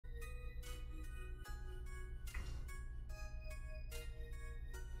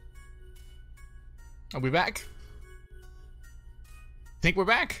Are we back? Think we're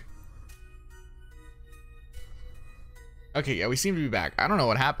back? Okay, yeah, we seem to be back. I don't know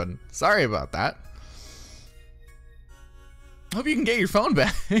what happened. Sorry about that. Hope you can get your phone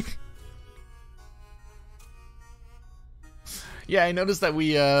back. Yeah, I noticed that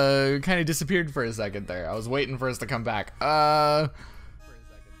we kind of disappeared for a second there. I was waiting for us to come back.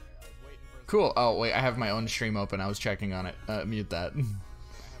 Cool. Oh, wait, I have my own stream open. I was checking on it. Mute that.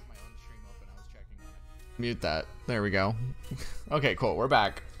 Mute that. There we go. Okay, cool. We're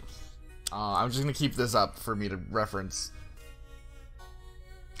back. I'm just gonna keep this up for me to reference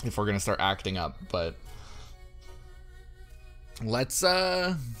if we're gonna start acting up, but let's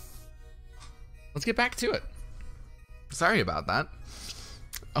get back to it. Sorry about that.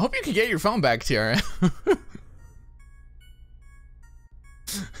 I hope you can get your phone back, Tiara.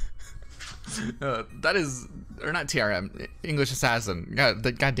 That is, or not TRM, English Assassin.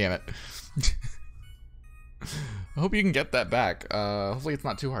 God damn it. I hope you can get that back. Hopefully it's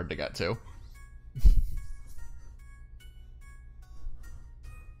not too hard to get to.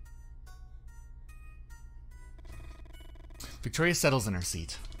 Victoria settles in her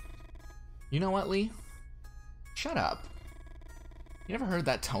seat. You know what, Lee? Shut up. You never heard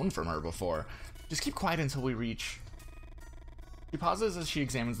that tone from her before. Just keep quiet until we reach... She pauses as she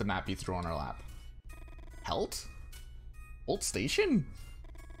examines the map you threw on her lap. Helt? Holt Station?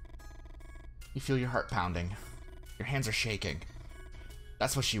 You feel your heart pounding. Your hands are shaking.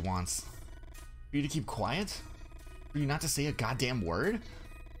 That's what she wants. For you to keep quiet? For you not to say a goddamn word?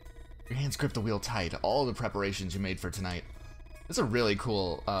 Your hands grip the wheel tight, all the preparations you made for tonight. It's a really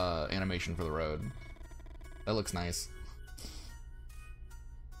cool animation for the road. That looks nice.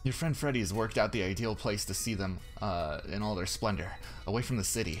 Your friend Freddy has worked out the ideal place to see them in all their splendor, away from the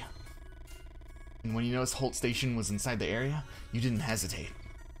city. And when you noticed Holt Station was inside the area, you didn't hesitate.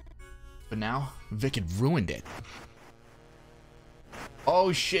 But now, Vic had ruined it.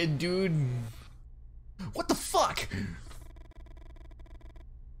 Oh shit, dude. What the fuck?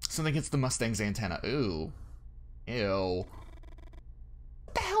 Something hits the Mustang's antenna. Ooh. Ew.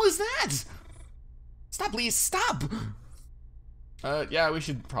 What the hell is that? Stop, please, stop! Yeah, we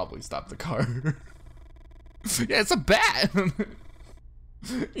should probably stop the car. Yeah, it's a bat!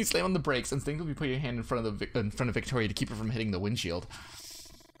 You slam on the brakes, instinctively put your hand in front of Victoria to keep her from hitting the windshield.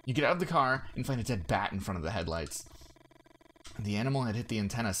 You get out of the car and find a dead bat in front of the headlights. The animal had hit the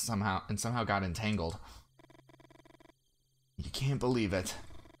antenna somehow got entangled. You can't believe it.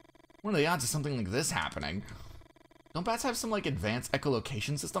 What are the odds of something like this happening? Don't bats have some like advanced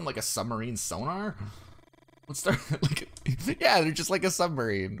echolocation system, like a submarine sonar? Let's start like, yeah, they're just like a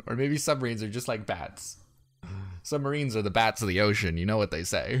submarine, or maybe submarines are just like bats. Submarines are the bats of the ocean, you know what they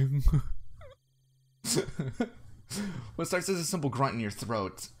say. What starts as a simple grunt in your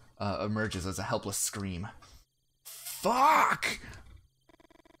throat emerges as a helpless scream. Fuck!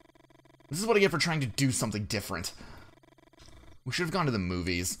 This is what I get for trying to do something different. We should have gone to the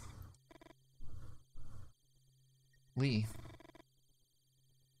movies. Lee.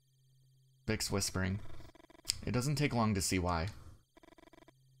 Vic's whispering. It doesn't take long to see why.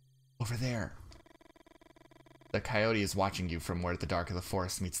 Over there. The coyote is watching you from where the dark of the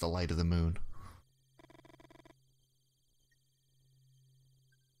forest meets the light of the moon.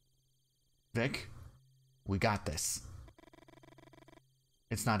 Vic, we got this.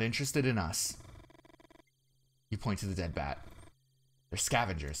 It's not interested in us. You point to the dead bat. They're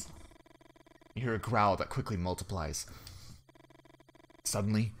scavengers. You hear a growl that quickly multiplies.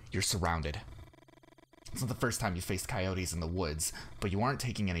 Suddenly, you're surrounded. It's not the first time you faced coyotes in the woods, but you aren't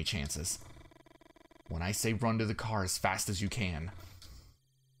taking any chances. When I say run to the car as fast as you can,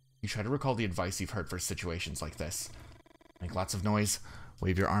 you try to recall the advice you've heard for situations like this. Make lots of noise,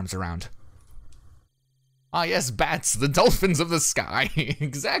 wave your arms around. Ah yes, bats, the dolphins of the sky.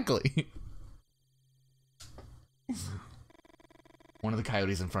 Exactly. One of the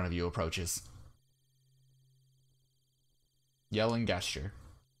coyotes in front of you approaches. Yell and gesture.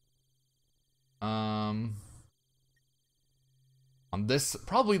 On this,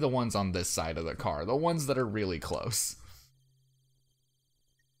 probably the ones on this side of the car, the ones that are really close.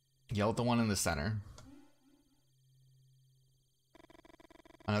 Yell at the one in the center.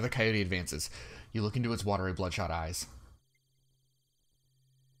 Another coyote advances. You look into its watery, bloodshot eyes.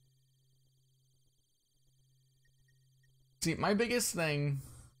 See, my biggest thing...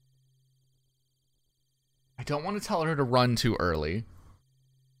 I don't want to tell her to run too early.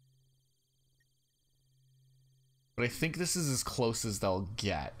 But I think this is as close as they'll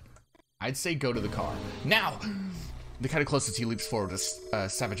get. I'd say go to the car. Now! The coyote closest to you leaps forward with a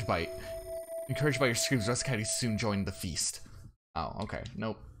savage bite. Encouraged by your screams, the rest of the coyotes soon join the feast. Oh, okay.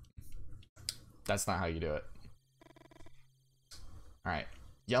 Nope. That's not how you do it. Alright.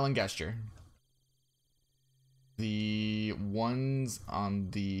 Yell and gesture. The ones on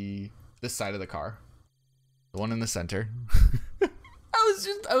this side of the car. The one in the center.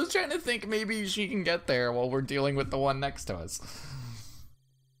 I was trying to think maybe she can get there while we're dealing with the one next to us.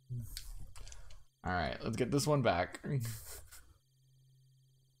 Alright, let's get this one back.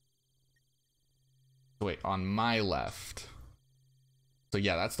 Wait, on my left. So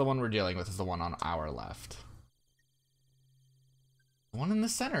yeah, that's the one we're dealing with, is the one on our left. The one in the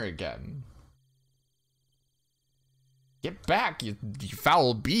center again. Get back, you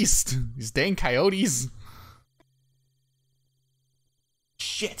foul beast. These dang coyotes.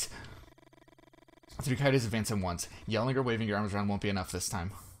 Shit. 3 coyotes advance at once. Yelling or waving your arms around won't be enough this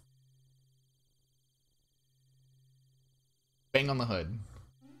time. Bang on the hood.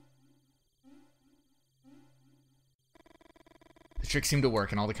 The trick seemed to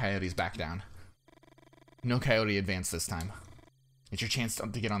work and all the coyotes back down. No coyote advanced this time. It's your chance to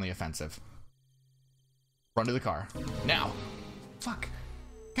get on the offensive. Run to the car. Now! Fuck.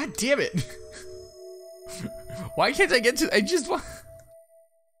 God damn it! Why can't I get to- I just want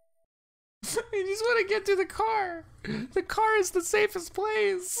to get to the car! The car is the safest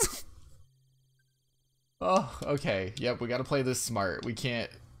place! Oh, okay. Yep, we gotta play this smart. We can't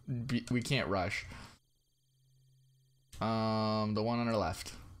rush. The one on our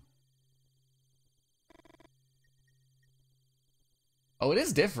left. Oh, it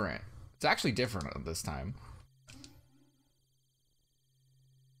is different. It's actually different this time.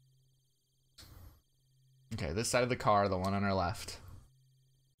 Okay, this side of the car, the one on our left.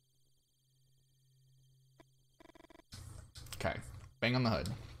 Okay, bang on the hood.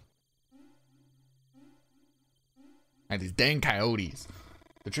 And these dang coyotes.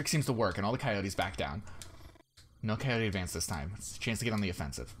 The trick seems to work and all the coyotes back down. No coyote advance this time. It's a chance to get on the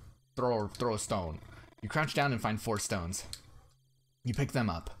offensive. Throw a stone. You crouch down and find 4 stones. You pick them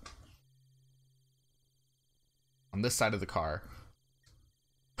up. On this side of the car.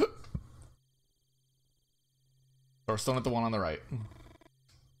 Throw a stone at the one on the right.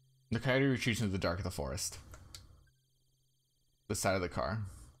 The coyote retreats into the dark of the forest. This side of the car.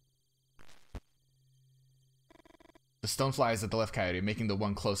 The stone flies at the left coyote, making the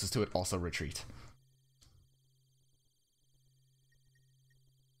one closest to it also retreat.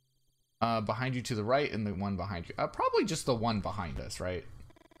 Behind you to the right and the one behind you. Probably just the one behind us, right?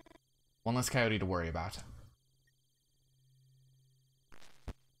 One less coyote to worry about.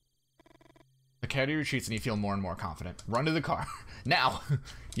 The coyote retreats and you feel more and more confident. Run to the car. Now!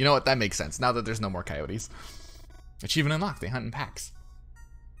 You know what? That makes sense. Now that there's no more coyotes. Achievement unlocked. They hunt in packs.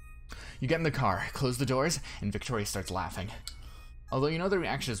 You get in the car, close the doors, and Victoria starts laughing. Although you know the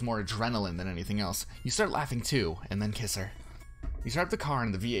reaction is more adrenaline than anything else, you start laughing too, and then kiss her. You start up the car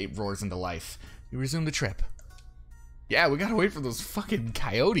and the V8 roars into life. You resume the trip. Yeah, we gotta wait for those fucking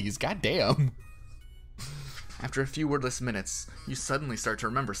coyotes, goddamn. After a few wordless minutes, you suddenly start to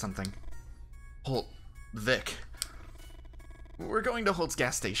remember something. Holt, Vic. We're going to Holt's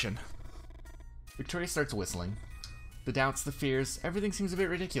gas station. Victoria starts whistling. The doubts, the fears, everything seems a bit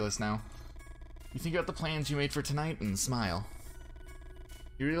ridiculous now. You think about the plans you made for tonight and smile.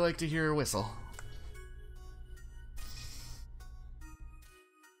 You really like to hear her whistle.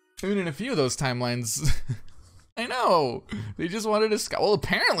 I mean, in a few of those timelines, I know, they just wanted to well,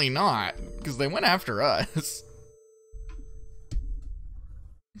 apparently not, because they went after us.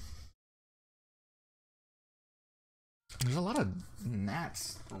 There's a lot of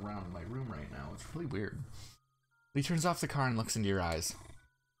gnats around my room right now. It's really weird. Lee turns off the car and looks into your eyes.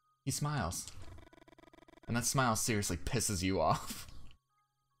 He smiles. And that smile seriously pisses you off.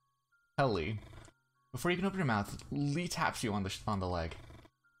 Hell, Lee. Before you can open your mouth, Lee taps you on the leg.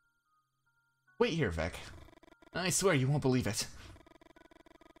 Wait here, Vic. I swear you won't believe it.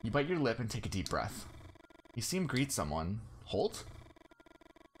 You bite your lip and take a deep breath. You see him greet someone. Holt?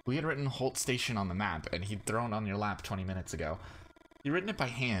 We had written Holt Station on the map, and he'd thrown it on your lap 20 minutes ago. You'd written it by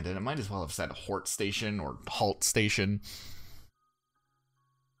hand, and it might as well have said Hort Station or Halt Station.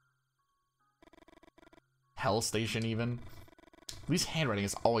 Hell Station, even. Lee's handwriting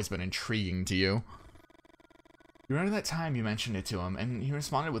has always been intriguing to you. You remember that time you mentioned it to him, and he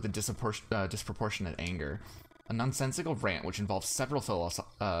responded with a disproportionate anger. A nonsensical rant which involved several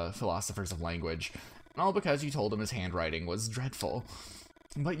philosophers of language, and all because you told him his handwriting was dreadful.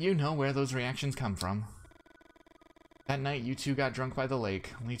 But you know where those reactions come from. That night you two got drunk by the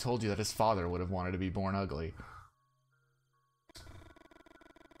lake, and he told you that his father would have wanted to be born ugly.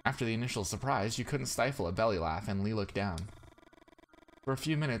 After the initial surprise, you couldn't stifle a belly laugh, and Lee looked down. For a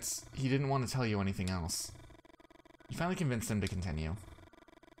few minutes, he didn't want to tell you anything else. You finally convinced him to continue.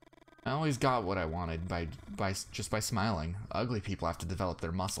 I always got what I wanted just by smiling. Ugly people have to develop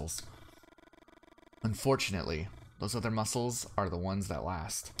their muscles. Unfortunately, those other muscles are the ones that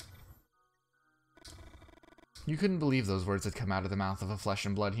last. You couldn't believe those words had come out of the mouth of a flesh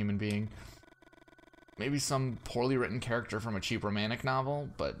and blood human being. Maybe some poorly written character from a cheap romantic novel,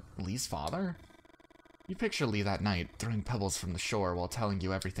 but Lee's father? You picture Lee that night, throwing pebbles from the shore while telling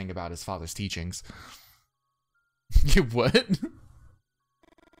you everything about his father's teachings. You what?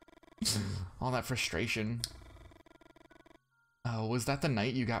 All that frustration. Oh, was that the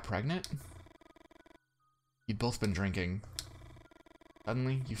night you got pregnant? You'd both been drinking.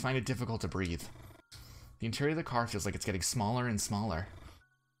 Suddenly, you find it difficult to breathe. The interior of the car feels like it's getting smaller and smaller.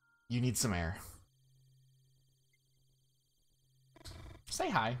 You need some air. Say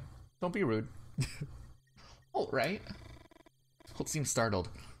hi. Don't be rude. Holt, right? Holt seems startled.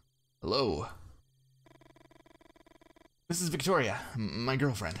 Hello. This is Victoria, my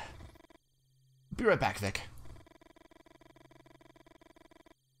girlfriend. Be right back, Vic.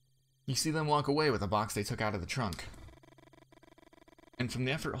 You see them walk away with a box they took out of the trunk. And from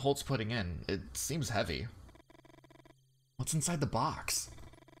the effort Holt's putting in, it seems heavy. What's inside the box?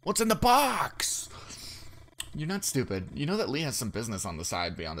 What's in the box? You're not stupid. You know that Lee has some business on the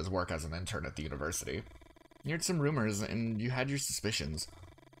side beyond his work as an intern at the university. You heard some rumors, and you had your suspicions.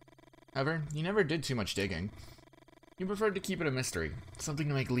 However, you never did too much digging. You preferred to keep it a mystery, something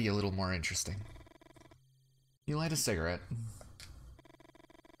to make Lee a little more interesting. You light a cigarette.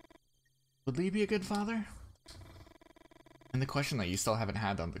 Would Lee be a good father? And the question that you still haven't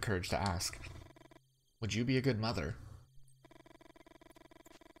had the courage to ask. Would you be a good mother?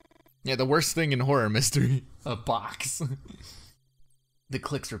 Yeah, the worst thing in horror mystery. A box. The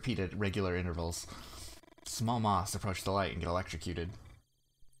clicks repeat at regular intervals. Small moths approach the light and get electrocuted.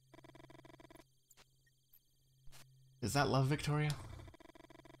 Is that love, Victoria?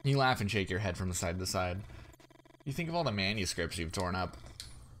 You laugh and shake your head from side to side. You think of all the manuscripts you've torn up.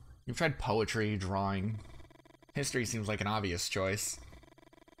 You've tried poetry, drawing. History seems like an obvious choice.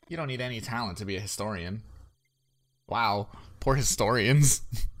 You don't need any talent to be a historian. Wow, poor historians.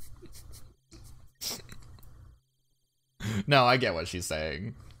 No, I get what she's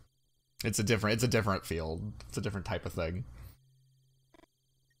saying. It's a different field. It's a different type of thing.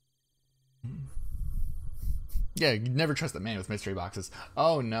 Yeah, you never trust a man with mystery boxes.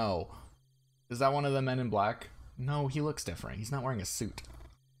 Oh no. Is that one of the men in black? No, he looks different. He's not wearing a suit.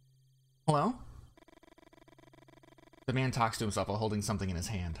 Hello? The man talks to himself while holding something in his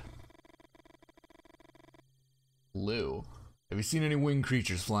hand. Lou, have you seen any winged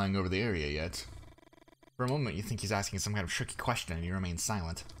creatures flying over the area yet? For a moment, you think he's asking some kind of tricky question and you remain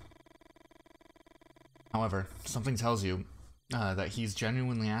silent. However, something tells you that he's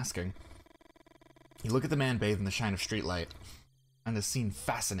genuinely asking. You look at the man bathed in the shine of streetlight, and the scene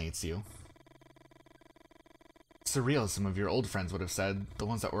fascinates you. Surreal, some of your old friends would have said, the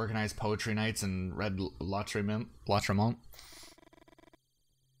ones that organized poetry nights and read Latremont.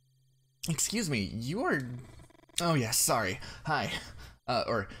 Excuse me, you are... Oh yes, sorry. Hi.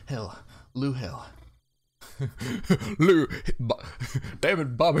 Or Hill. Lou Hill. Lou... Damn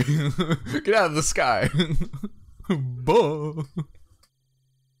it, Bobby. Get out of the sky.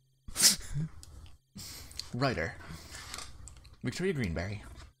 Writer. Victoria Greenberry.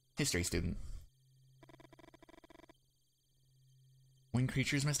 History student. Winged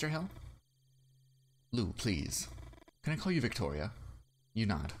creatures, Mr. Hill? Lou, please. Can I call you Victoria? You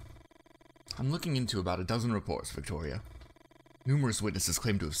nod. I'm looking into about a dozen reports, Victoria. Numerous witnesses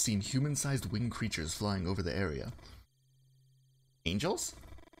claim to have seen human-sized winged creatures flying over the area. Angels?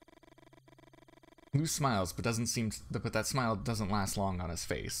 Lou smiles, but that smile doesn't last long on his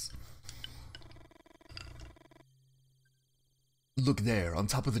face. Look there, on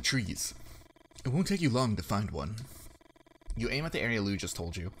top of the trees. It won't take you long to find one. You aim at the area Lou just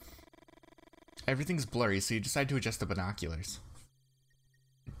told you. Everything's blurry, so you decide to adjust the binoculars.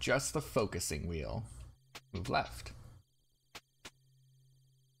 Adjust the focusing wheel. Move left.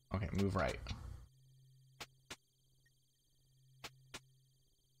 Okay, move right.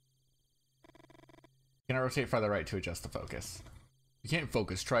 Can I rotate farther right to adjust the focus? If you can't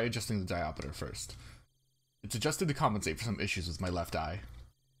focus, try adjusting the diopter first. It's adjusted to compensate for some issues with my left eye.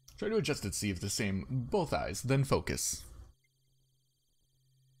 Try to adjust it to see if it's the same both eyes, then focus.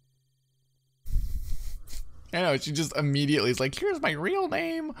 I know, she just immediately is like, here's my real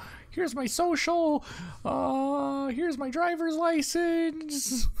name, here's my social, here's my driver's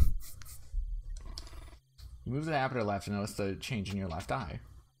license. You move the diopter left and notice the change in your left eye.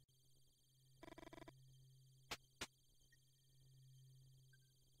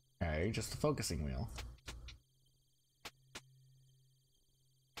 Okay, just the focusing wheel.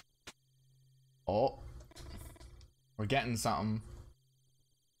 Oh. We're getting something.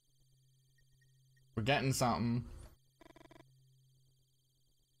 We're getting something.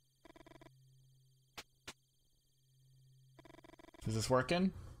 Is this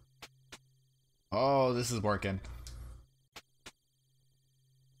working? Oh, this is working.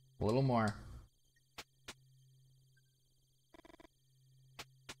 A little more.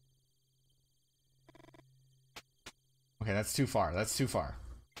 Okay, that's too far. That's too far.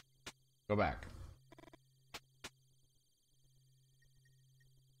 Go back.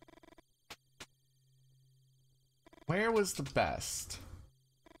 Where was the best?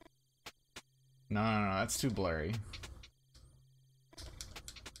 No, no, no, that's too blurry.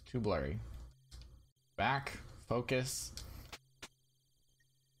 Too blurry. Back. Focus.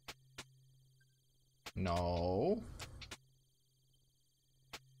 No.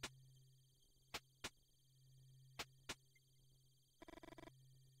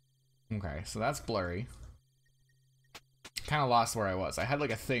 Okay, so that's blurry. Kind of lost where I was. I had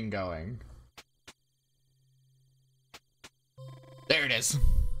like a thing going. There it is.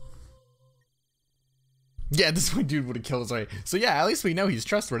 Yeah, this one dude would have killed us already. So yeah, at least we know he's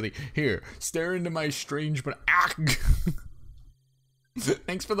trustworthy. Here, stare into my strange but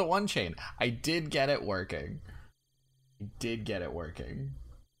thanks for the one chain. I did get it working. I did get it working.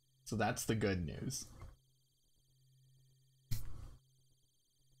 So that's the good news.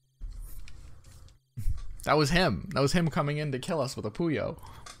 That was him. That was him coming in to kill us with a Puyo.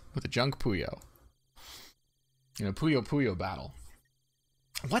 With a junk Puyo. In a Puyo Puyo battle.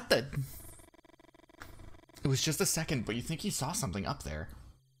 What the? It was just a second, but you think he saw something up there.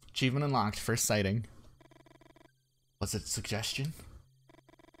 Achievement unlocked, first sighting. Was it suggestion?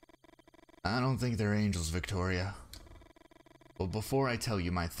 I don't think they're angels, Victoria. But before I tell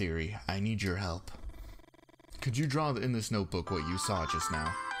you my theory, I need your help. Could you draw in this notebook what you saw just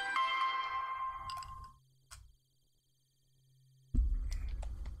now?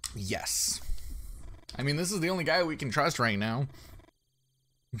 Yes. I mean, this is the only guy we can trust right now.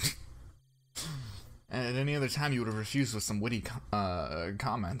 At any other time, you would have refused with some witty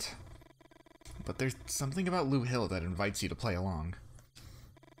comment. But there's something about Lou Hill that invites you to play along.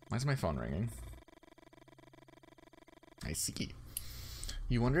 Why is my phone ringing? I see.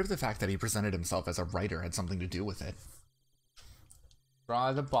 You wonder if the fact that he presented himself as a writer had something to do with it.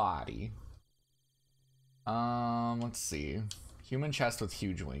 Draw the body. Let's see. Human chest with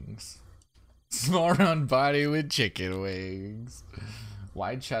huge wings. Small round body with chicken wings.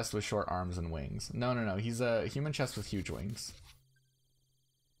 Wide chest with short arms and wings. No, no, no. He's a human chest with huge wings.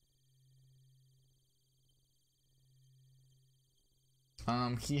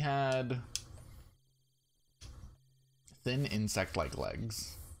 He had thin insect-like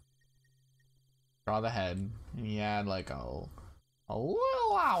legs. Draw the head. And he had like a little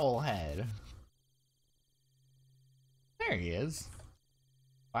owl head. There he is.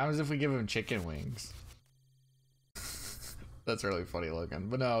 What happens if we give him chicken wings? That's really funny looking.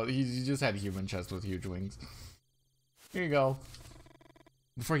 But no, he just had human chest with huge wings. Here you go.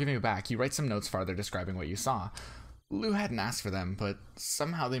 Before giving it back, you write some notes farther describing what you saw. Lou hadn't asked for them, but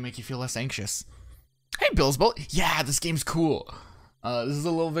somehow they make you feel less anxious. Hey, Bill's Bolt. Yeah, this game's cool. This is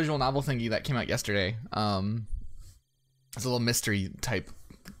a little visual novel thingy that came out yesterday. It's a little mystery type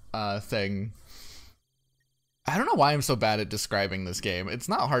thing. I don't know why I'm so bad at describing this game. It's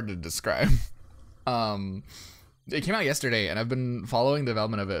not hard to describe. It came out yesterday, and I've been following the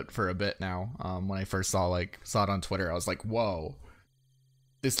development of it for a bit now. When I first saw it on Twitter, I was like, whoa,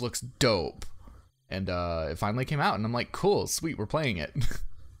 this looks dope. And it finally came out, and I'm like, cool, sweet, we're playing it.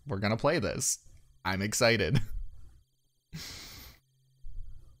 We're gonna play this. I'm excited.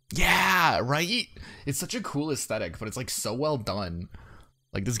 Yeah, right? It's such a cool aesthetic, but it's like so well done.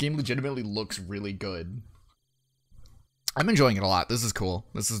 Like, this game legitimately looks really good. I'm enjoying it a lot. This is cool.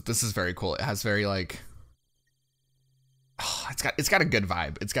 This is very cool. It has very like, oh, it's got a good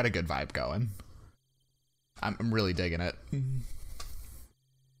vibe. It's got a good vibe going. I'm really digging it.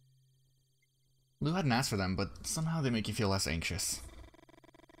 Lou hadn't asked for them, but somehow they make you feel less anxious.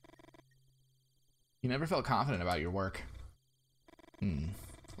 You never felt confident about your work. Lou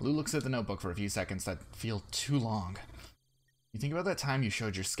looks at the notebook for a few seconds that feel too long. You think about that time you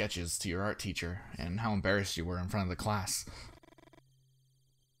showed your sketches to your art teacher and how embarrassed you were in front of the class.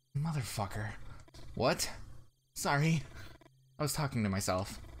 Motherfucker. What? Sorry. I was talking to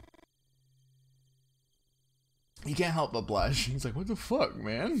myself. You can't help but blush. He's like, what the fuck,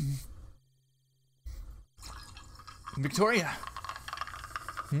 man? Victoria.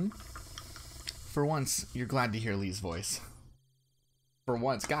 For once, you're glad to hear Lee's voice. For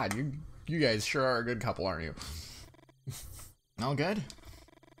once. God, you guys sure are a good couple, aren't you? All good?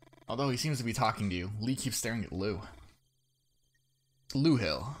 Although he seems to be talking to you, Lee keeps staring at Lou. Lou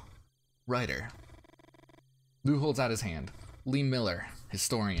Hill, writer. Lou holds out his hand. Lee Miller,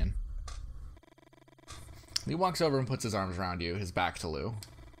 historian. Lee walks over and puts his arms around you, his back to Lou.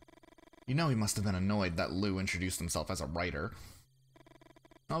 You know he must have been annoyed that Lou introduced himself as a writer.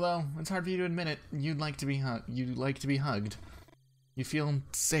 Although, it's hard for you to admit it, you'd like to be hugged. You feel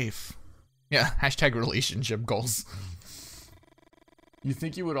safe. Yeah, hashtag relationship goals. You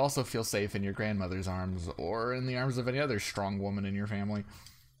think you would also feel safe in your grandmother's arms, or in the arms of any other strong woman in your family.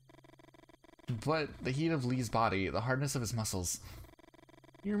 But the heat of Lee's body, the hardness of his muscles.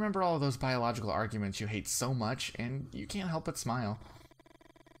 You remember all of those biological arguments you hate so much, and you can't help but smile.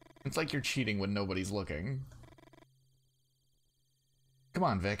 It's like you're cheating when nobody's looking. Come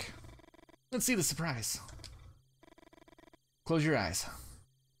on, Vic. Let's see the surprise. Close your eyes.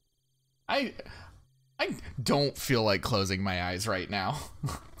 I don't feel like closing my eyes right now.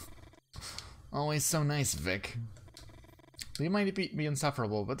 Always so nice, Vic. He might be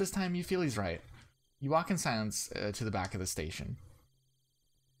insufferable, but this time you feel he's right. You walk in silence to the back of the station.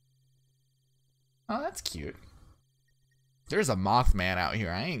 Oh, that's cute. There's a Mothman out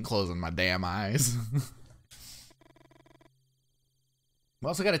here. I ain't closing my damn eyes. We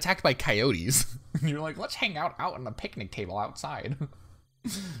also got attacked by coyotes. You're like, let's hang out on the picnic table outside.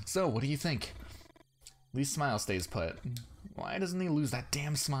 So, what do you think? Lee's smile stays put. Why doesn't he lose that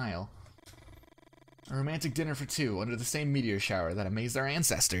damn smile? A romantic dinner for two under the same meteor shower that amazed our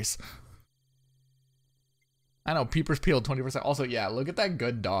ancestors. I know, peepers peeled 20%. Also, yeah, look at that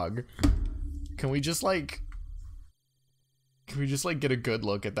good dog. Can we just like get a good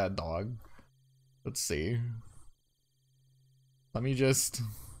look at that dog? Let's see. Let me just...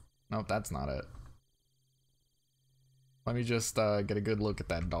 Nope, that's not it. Let me just get a good look at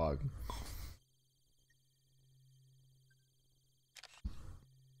that dog.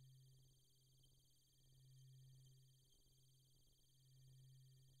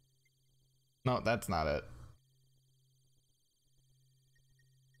 No, that's not it.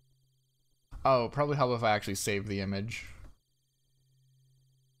 Oh, probably help if I actually save the image.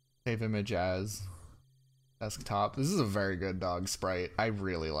 Save image as desktop. This is a very good dog sprite. I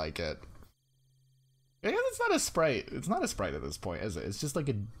really like it. Yeah, it's not a sprite. It's not a sprite at this point, is it? It's just like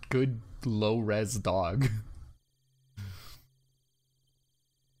a good low-res dog.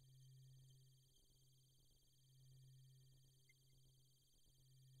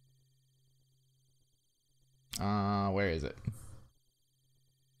 Where is it?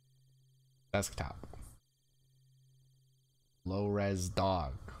 Desktop. Low-res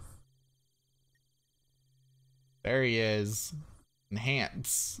dog. There he is.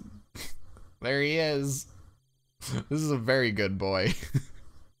 Enhance. There he is. This is a very good boy.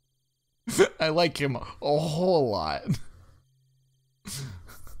 I like him a whole lot.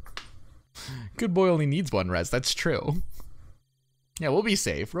 Good boy only needs one rest, that's true. Yeah, we'll be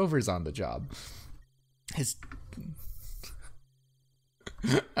safe. Rover's on the job.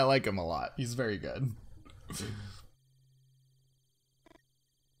 I like him a lot. He's very good.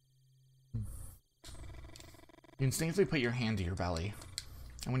 You instinctively put your hand to your belly,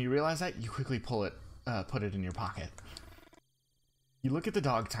 and when you realize that, you quickly put it in your pocket. You look at the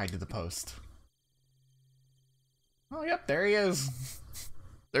dog tied to the post. Oh, yep, there he is.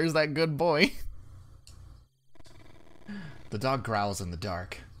 There's that good boy. The dog growls in the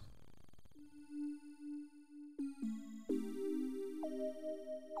dark.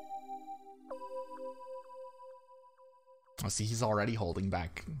 Oh, see, he's already holding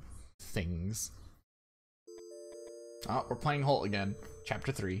back things. Oh, we're playing Holt again.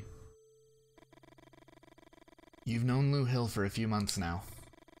 Chapter 3. You've known Lou Hill for a few months now.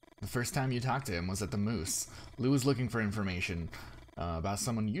 The first time you talked to him was at the Moose. Lou was looking for information about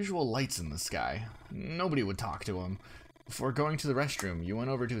some unusual lights in the sky. Nobody would talk to him. Before going to the restroom, you went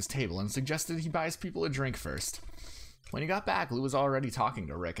over to his table and suggested he buys people a drink first. When you got back, Lou was already talking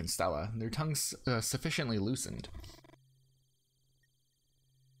to Rick and Stella, their tongues sufficiently loosened.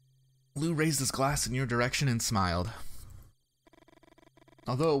 Lou raised his glass in your direction and smiled.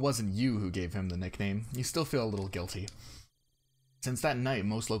 Although it wasn't you who gave him the nickname, you still feel a little guilty. Since that night,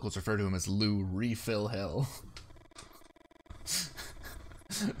 most locals refer to him as Lou Refill Hill.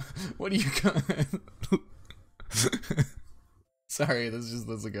 What do you got? Sorry,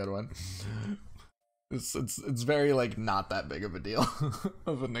 that's a good one. It's very, like, not that big of a deal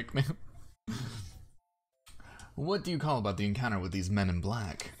of a nickname. What do you call about the encounter with these men in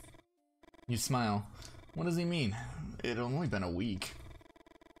black? You smile. What does he mean? It had only been a week.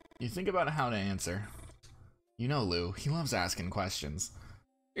 You think about how to answer. You know Lou, he loves asking questions.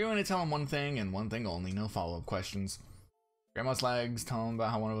 You're going to tell him one thing and one thing only, no follow-up questions. Grandma's legs. Tell them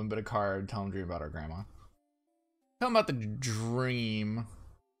about how one of them bit a card. Tell them a dream about our grandma. Tell them about the dream.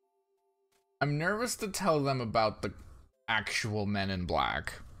 I'm nervous to tell them about the actual Men in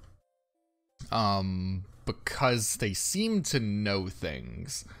Black. Because they seem to know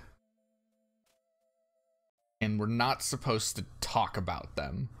things. And we're not supposed to talk about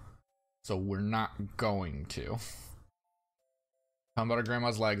them. So we're not going to. Tell him about our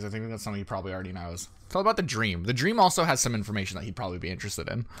grandma's legs. I think that's something he probably already knows. Tell about the dream. The dream also has some information that he'd probably be interested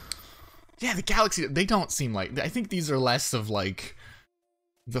in. Yeah, the galaxy, they don't seem like... I think these are less of, like,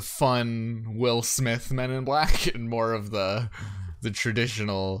 the fun Will Smith Men in Black and more of the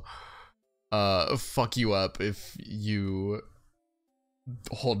traditional fuck you up if you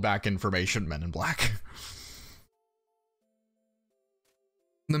hold back information Men in Black.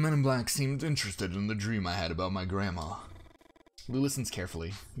 The Men in Black seemed interested in the dream I had about my grandma. Lou listens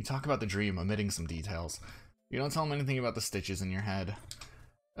carefully. We talk about the dream, omitting some details. You don't tell him anything about the stitches in your head.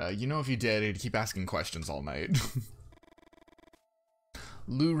 You know if you did, he'd keep asking questions all night.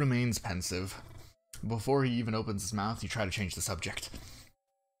 Lou remains pensive. Before he even opens his mouth, you try to change the subject.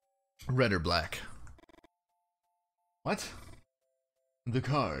 Red or black? What? The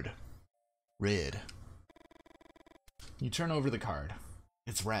card. Red. You turn over the card.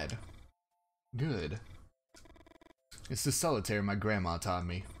 It's red. Good. It's the solitaire my grandma taught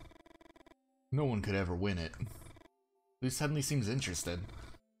me. No one could ever win it. Lou suddenly seems interested.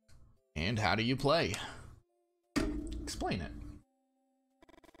 And how do you play? Explain it.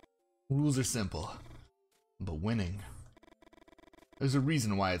 Rules are simple, but winning. There's a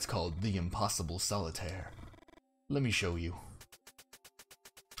reason why it's called the Impossible Solitaire. Let me show you.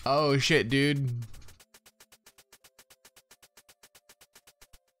 Oh shit, dude.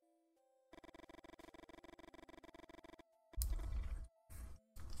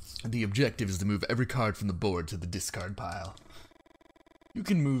 The objective is to move every card from the board to the discard pile. You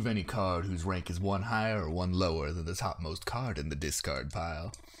can move any card whose rank is one higher or one lower than the topmost card in the discard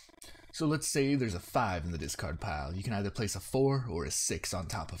pile. So let's say there's a 5 in the discard pile. You can either place a 4 or a 6 on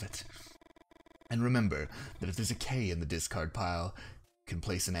top of it. And remember that if there's a K in the discard pile, you can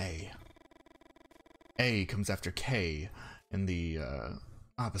place an A. A comes after K, and the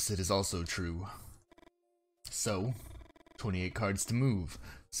opposite is also true. So, 28 cards to move.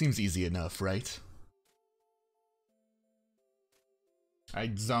 Seems easy enough, right? I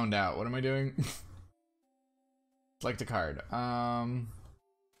zoned out. What am I doing? Select a card.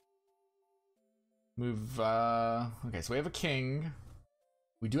 Move, okay, so we have a king.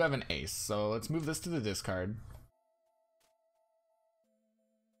 We do have an ace, so let's move this to the discard.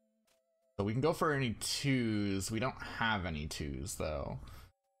 So we can go for any 2s. We don't have any 2s, though.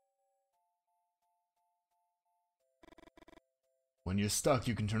 When you're stuck,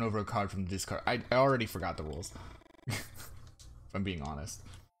 you can turn over a card from the discard. I already forgot the rules. If I'm being honest.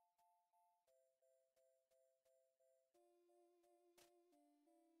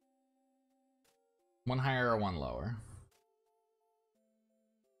 One higher or one lower?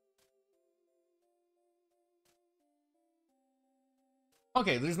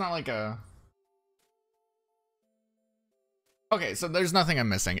 Okay, there's not like a... Okay, so there's nothing I'm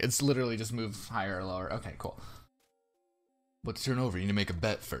missing. It's literally just move higher or lower. Okay, cool. But to turn over, you need to make a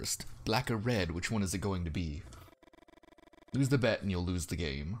bet first. Black or red, which one is it going to be? Lose the bet and you'll lose the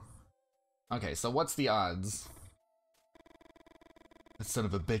game. Okay, so what's the odds? That son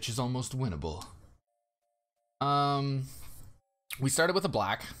of a bitch is almost winnable. We started with a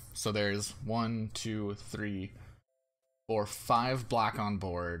black, so there's 1, 2, 3, 4, 5 black on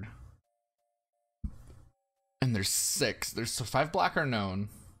board. And there's 6. So 5 black are known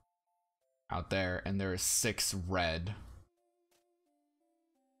out there, and there is 6 red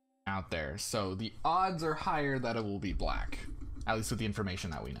out there. So the odds are higher that it will be black, at least with the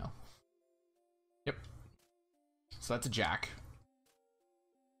information that we know. Yep. So that's a jack.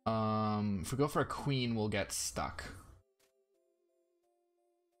 If we go for a queen, we'll get stuck.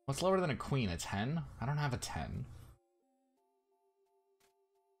 What's lower than a queen? A 10? I don't have a 10.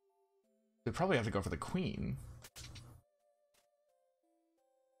 We probably have to go for the queen.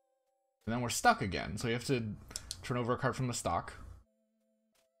 And then we're stuck again, so we have to turn over a card from the stock.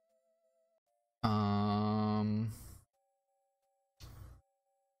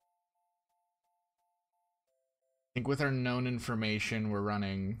 I think with our known information, we're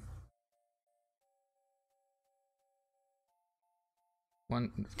running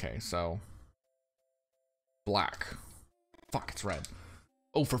one. Okay, so black. Fuck, it's red.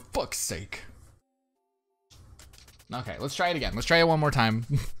 Oh, for fuck's sake. Okay, let's try it again. Let's try it one more time.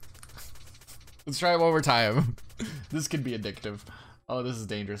 Let's try it one more time. This could be addictive. Oh, this is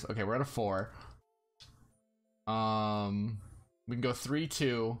dangerous. Okay, we're at a 4. We can go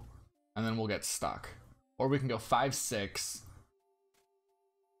 3-2, and then we'll get stuck. Or we can go 5-6,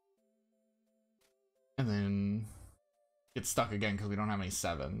 and then get stuck again because we don't have any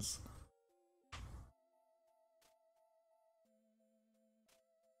 7s.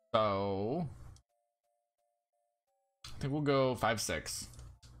 So I think we'll go 5-6.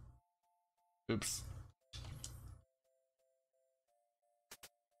 Oops.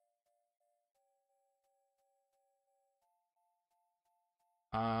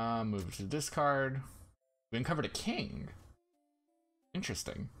 Move to discard. We uncovered a king.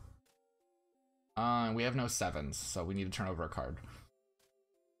 Interesting. We have no 7s, so we need to turn over a card.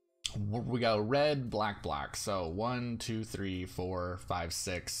 We go red, black, black. So 1, 2, 3, 4, 5,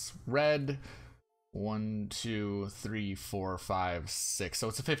 6. Red. 1, 2, 3, 4, 5, 6. So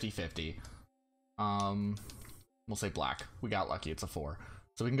it's a 50-50. We'll say black. We got lucky. It's a 4.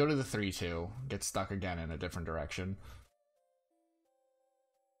 So we can go to the 3-2. Get stuck again in a different direction.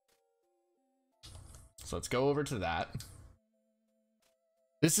 So let's go over to that.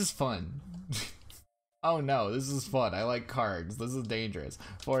 This is fun. Oh no, this is fun. I like cards. This is dangerous.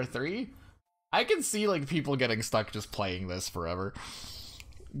 4-3? I can see like people getting stuck just playing this forever.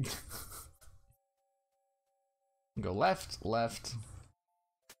 Go left, left.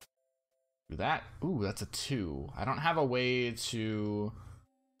 Do that. Ooh, that's a 2. I don't have a way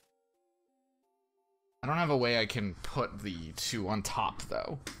I can put the 2 on top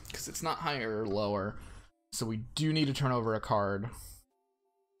though, because it's not higher or lower. So we do need to turn over a card.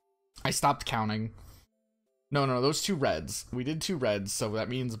 I stopped counting. No, those 2 reds. We did 2 reds, so that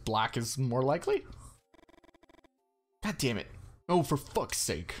means black is more likely? God damn it. Oh, for fuck's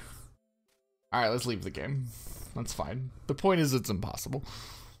sake. Alright, let's leave the game. That's fine. The point is it's impossible.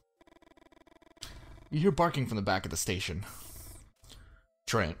 You hear barking from the back of the station.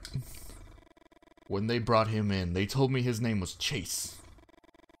 Trent. When they brought him in, they told me his name was Chase.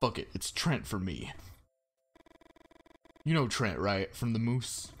 Fuck it, it's Trent for me. You know Trent, right? From the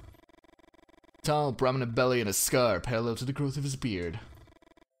Moose? Tall, prominent belly and a scar parallel to the growth of his beard.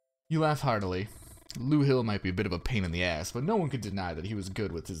 You laugh heartily. Lou Hill might be a bit of a pain in the ass, but no one could deny that he was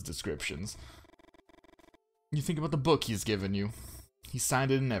good with his descriptions. You think about the book he's given you. He signed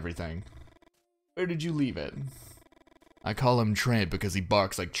it and everything. Where did you leave it? I call him Trent because he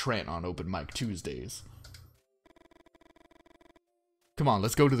barks like Trent on Open Mic Tuesdays. Come on,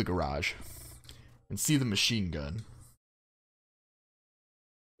 let's go to the garage and see the machine gun.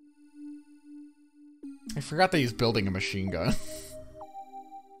 I forgot that he's building a machine gun.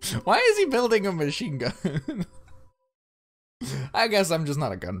 Why is he building a machine gun? I guess I'm just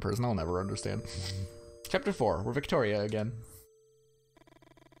not a gun person. I'll never understand. Chapter 4. We're Victoria again.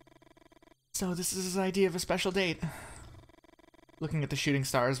 So this is his idea of a special date. Looking at the shooting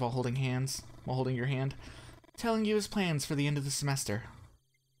stars while holding your hand. Telling you his plans for the end of the semester.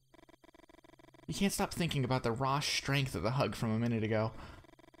 You can't stop thinking about the raw strength of the hug from a minute ago.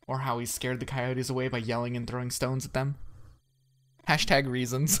 Or how he scared the coyotes away by yelling and throwing stones at them. Hashtag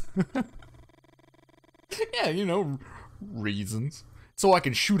reasons. Yeah, you know, reasons. So I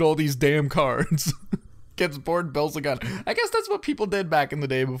can shoot all these damn cards. Gets bored, builds a gun. I guess that's what people did back in the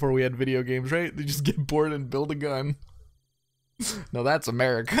day before we had video games, right? They just get bored and build a gun. No, that's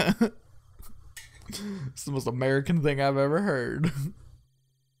America. It's the most American thing I've ever heard.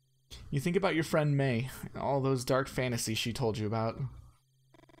 You think about your friend May, all those dark fantasies she told you about.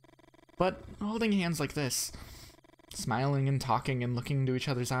 But holding hands like this, smiling and talking and looking into each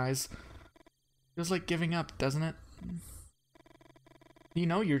other's eyes, feels like giving up, doesn't it? You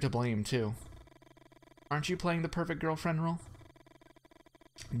know you're to blame, too. Aren't you playing the perfect girlfriend role?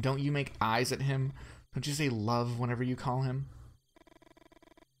 Don't you make eyes at him? Don't you say love whenever you call him?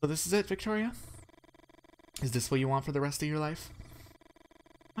 So this is it, Victoria? Is this what you want for the rest of your life?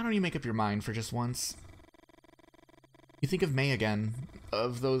 Why don't you make up your mind for just once? You think of May again,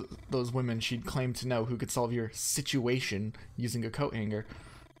 of those women she'd claimed to know who could solve your situation using a coat hanger.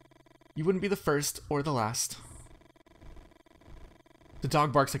 You wouldn't be the first or the last. The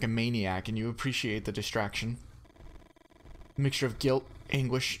dog barks like a maniac and you appreciate the distraction. A mixture of guilt,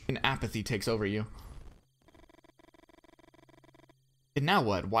 anguish, and apathy takes over you. And now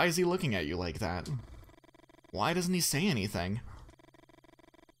what? Why is he looking at you like that? Why doesn't he say anything?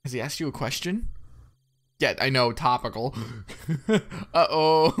 Has he asked you a question? Yeah, I know, topical.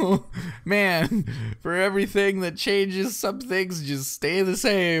 Uh-oh. Man, for everything that changes, some things just stay the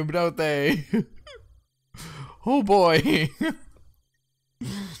same, don't they? Oh boy.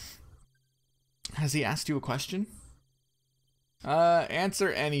 Has he asked you a question? Answer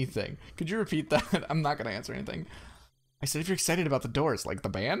anything. Could you repeat that? I'm not gonna answer anything. I said if you're excited about the Doors, like the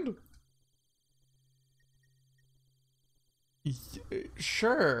band?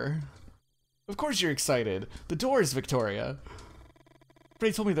 Sure. Of course you're excited. The Doors, Victoria.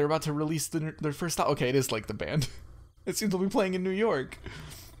 They told me they're about to release their first album. Okay, it is like the band. It seems they'll be playing in New York.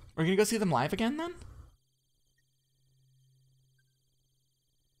 Are we gonna go see them live again then?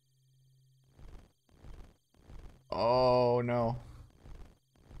 Oh no.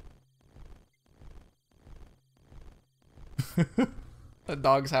 The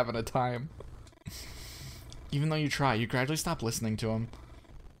dog's having a time. Even though you try, you gradually stop listening to him.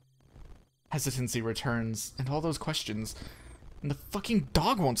 Hesitancy returns, and all those questions. And the fucking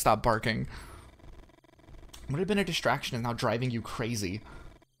dog won't stop barking. What had been a distraction is now driving you crazy.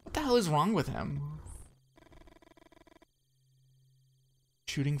 What the hell is wrong with him?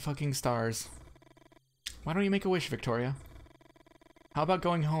 Shooting fucking stars. Why don't you make a wish, Victoria? How about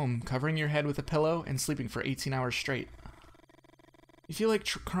going home, covering your head with a pillow, and sleeping for 18 hours straight? You feel like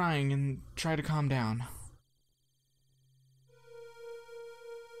crying and try to calm down.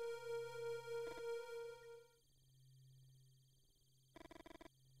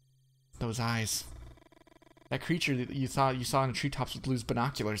 Those eyes. That creature that you thought you saw in the treetops with Lou's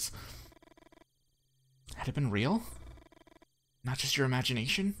binoculars. Had it been real? Not just your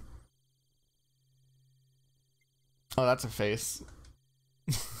imagination? Oh, that's a face.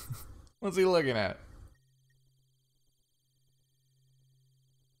 What's he looking at?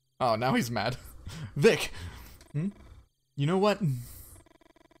 Oh, now he's mad. Vic! Hmm? You know what?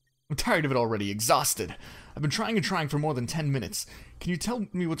 I'm tired of it already, exhausted. I've been trying and trying for more than 10 minutes. Can you tell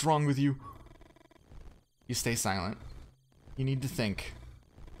me what's wrong with you? You stay silent. You need to think.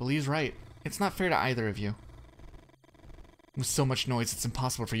 Well, he's right. It's not fair to either of you. With so much noise, it's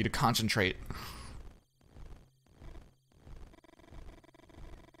impossible for you to concentrate.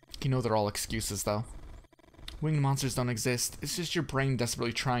 You know they're all excuses, though. Winged monsters don't exist. It's just your brain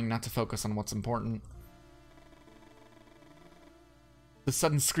desperately trying not to focus on what's important. The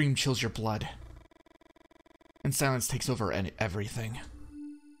sudden scream chills your blood. And silence takes over everything.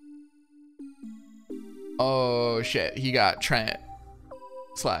 Oh shit, he got Trent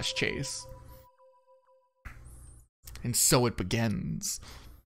 / Chase. And so it begins.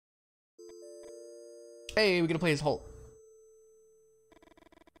 Hey, we're gonna play as Holt.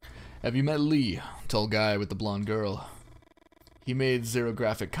 Have you met Lee? Tall guy with the blonde girl. He made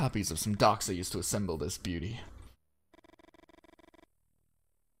xerographic copies of some docs I used to assemble this beauty.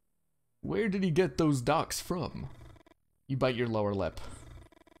 Where did he get those docs from? You bite your lower lip.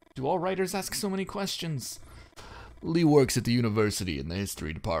 Do all writers ask so many questions? Lee works at the university in the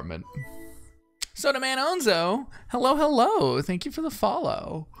history department. Soda Man Onzo! Hello, hello! Thank you for the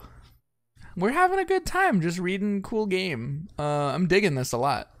follow. We're having a good time just reading cool game. I'm digging this a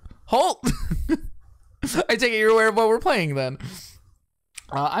lot. Halt! I take it you're aware of what we're playing then.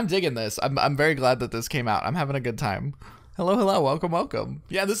 I'm digging this. I'm very glad that this came out. I'm having a good time. Hello, hello, welcome, welcome.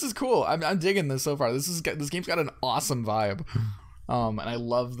 Yeah, this is cool. I'm digging this so far. This game's got an awesome vibe. And I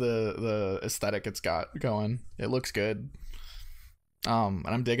love the aesthetic it's got going. It looks good. And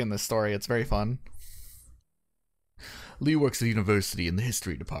I'm digging this story. It's very fun. Lee works at the university in the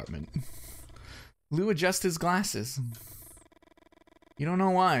history department. Lou adjusts his glasses. You don't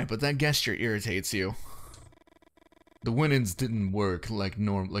know why, but that gesture irritates you. The Winans didn't work like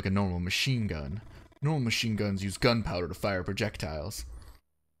a normal machine gun. Normal machine guns use gunpowder to fire projectiles.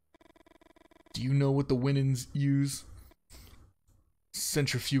 Do you know what the Winans use?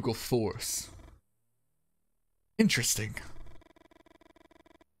 Centrifugal force. Interesting.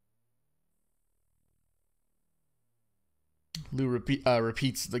 Lou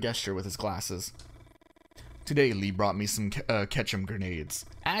repeats the gesture with his glasses. Today, Lee brought me some ketchum grenades.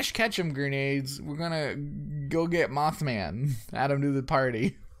 Ash ketchum grenades. We're gonna go get Mothman. Add him to the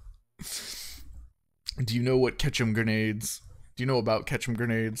party. Do you know what ketchum grenades? Do you know about ketchum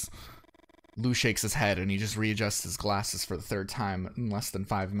grenades? Lou shakes his head and he just readjusts his glasses for the third time in less than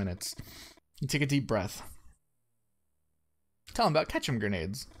 5 minutes. You take a deep breath. Tell him about ketchum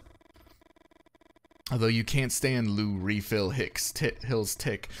grenades. Although you can't stand Lou refill Hill's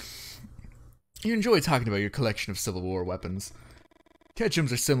tick, you enjoy talking about your collection of Civil War weapons.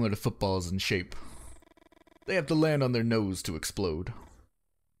 Ketchums are similar to footballs in shape. They have to land on their nose to explode.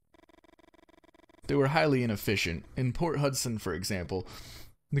 They were highly inefficient. In Port Hudson, for example,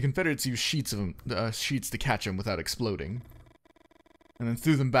 the Confederates used sheets to catch them without exploding, and then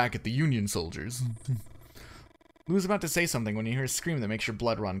threw them back at the Union soldiers. Lou's about to say something when you hear a scream that makes your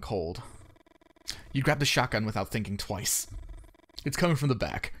blood run cold. You grab the shotgun without thinking twice. It's coming from the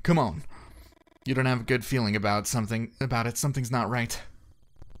back. Come on. You don't have a good feeling about it. Something's not right.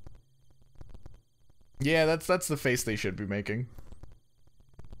 Yeah, that's the face they should be making.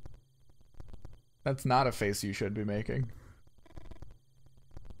 That's not a face you should be making.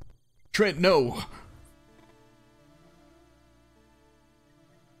 Trent, no!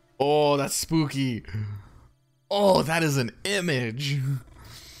 Oh, that's spooky. Oh, that is an image.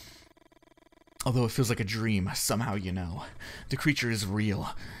 Although it feels like a dream, somehow you know. The creature is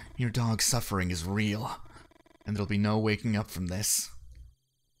real. Your dog's suffering is real. And there'll be no waking up from this.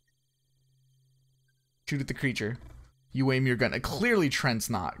 Shoot at the creature. You aim your gun. Clearly Trent's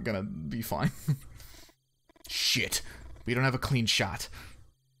not gonna be fine. Shit. We don't have a clean shot.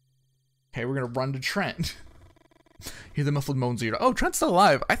 Okay, we're gonna run to Trent. Hear the muffled moans of your... Oh, Trent's still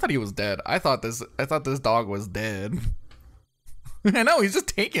alive. I thought he was dead. I thought this dog was dead. I know, he's just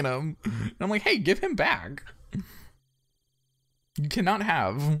taking him. And I'm like, hey, give him back. You cannot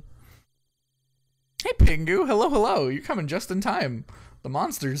have. Hey, Pingu. Hello, hello. You're coming just in time. The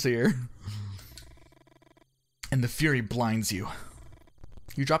monster's here. And the fury blinds you.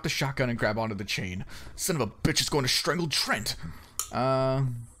 You drop the shotgun and grab onto the chain. Son of a bitch is going to strangle Trent.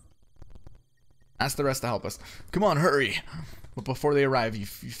 Ask the rest to help us. Come on, hurry. But before they arrive, you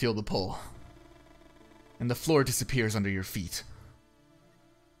feel the pull. And the floor disappears under your feet.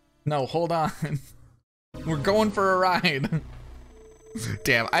 No, hold on. We're going for a ride.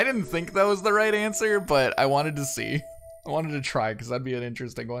 Damn, I didn't think that was the right answer, but I wanted to see. I wanted to try, because that'd be an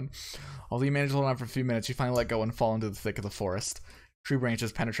interesting one. Although you manage to hold on for a few minutes, you finally let go and fall into the thick of the forest. Tree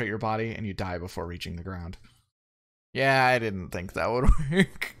branches penetrate your body, and you die before reaching the ground. Yeah, I didn't think that would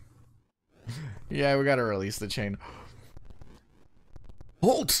work. Yeah, we gotta release the chain.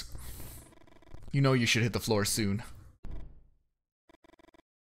 Halt! You know you should hit the floor soon.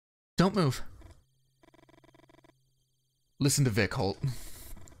 Don't move. Listen to Vic, Holt.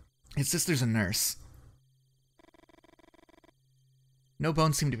 His sister's a nurse. No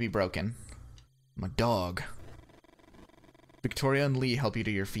bones seem to be broken. I'm a dog. Victoria and Lee help you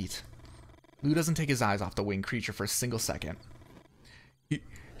to your feet. Lou doesn't take his eyes off the winged creature for a single second.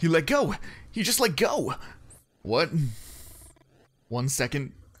 He let go! He just let go! What? 1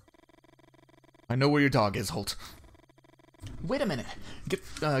 second. I know where your dog is, Holt. Wait a minute.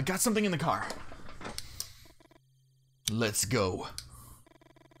 Got something in the car. Let's go.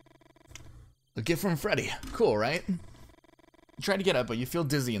 A gift from Freddy. Cool, right? You try to get up, but you feel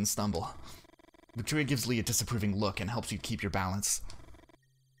dizzy and stumble. Victoria gives Lee a disapproving look and helps you keep your balance.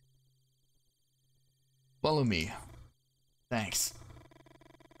 Follow me. Thanks.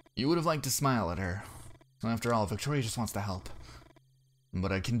 You would have liked to smile at her. After all, Victoria just wants to help.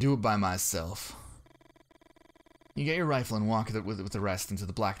 But I can do it by myself. You get your rifle and walk with the rest into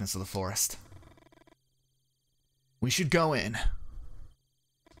the blackness of the forest. We should go in.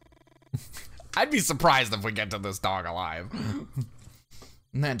 I'd be surprised if we get to this dog alive.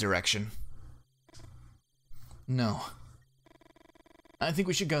 In that direction. No. I think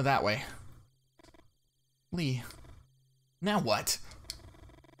we should go that way. Lee. Now what?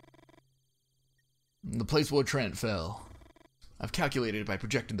 The place where Trent fell. I've calculated it by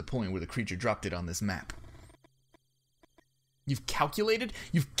projecting the point where the creature dropped it on this map. You've calculated?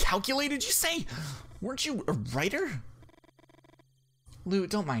 You've calculated, you say? Weren't you a writer? Lou,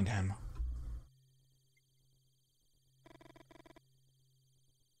 don't mind him.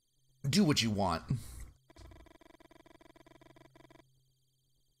 Do what you want.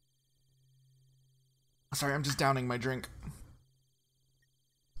 Sorry, I'm just downing my drink.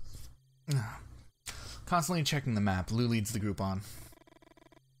 Constantly checking the map, Lou leads the group on.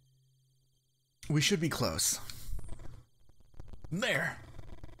 We should be close. There!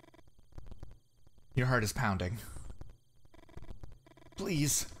 Your heart is pounding.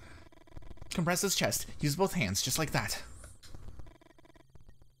 Please. Compress his chest. Use both hands, just like that.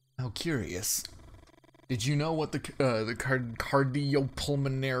 How curious. Did you know what the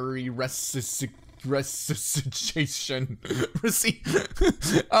cardiopulmonary resuscitation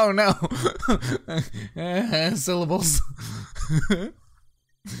oh no. Syllables.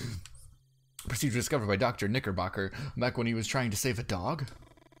 Procedure discovered by Dr. Knickerbocker back when he was trying to save a dog?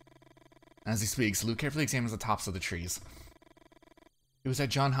 As he speaks, Luke carefully examines the tops of the trees. It was at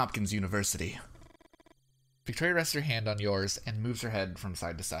Johns Hopkins University. Victoria rests her hand on yours and moves her head from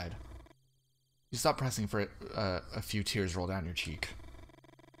side to side. You stop pressing for a few tears roll down your cheek.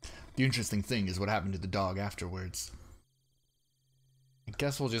 The interesting thing is what happened to the dog afterwards. I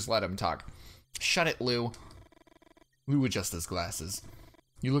guess we'll just let him talk. Shut it, Lou. Lou adjusts his glasses.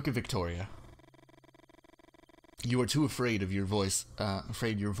 You look at Victoria. You are too afraid of your voice,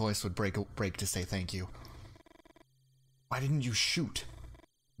 afraid your voice would break to say thank you. Why didn't you shoot?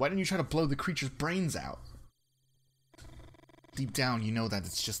 Why didn't you try to blow the creature's brains out? Deep down, you know that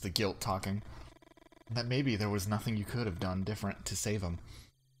it's just the guilt talking. That maybe there was nothing you could have done different to save him.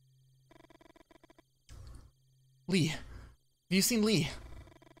 Lee. Have you seen Lee?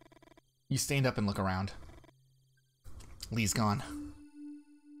 You stand up and look around. Lee's gone.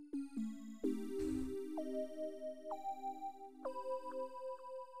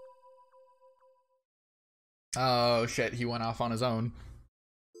 Oh shit, he went off on his own.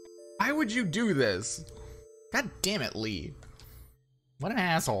 Why would you do this? God damn it, Lee. What an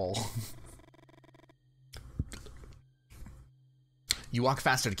asshole. You walk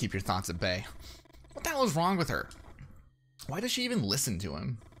faster to keep your thoughts at bay. What the hell is wrong with her? Why does she even listen to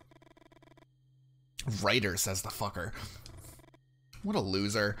him? Writer, says the fucker. What a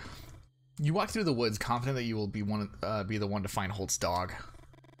loser. You walk through the woods confident that you will be the one to find Holt's dog.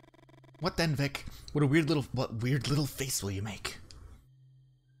 What then, Vic? What weird little face will you make?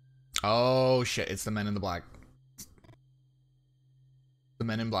 Oh shit, it's the men in the black. The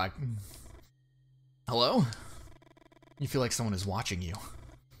men in black. Hello? You feel like someone is watching you.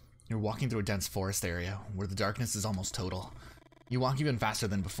 You're walking through a dense forest area where the darkness is almost total. You walk even faster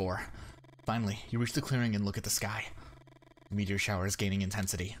than before. Finally, you reach the clearing and look at the sky. The meteor shower is gaining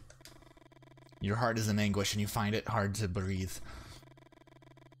intensity. Your heart is in anguish and you find it hard to breathe.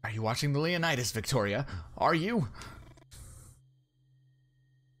 Are you watching the Leonidas, Victoria? Are you?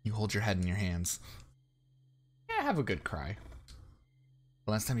 You hold your head in your hands. Yeah, have a good cry.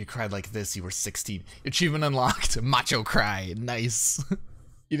 The last time you cried like this, you were 16. Achievement unlocked. Macho cry. Nice.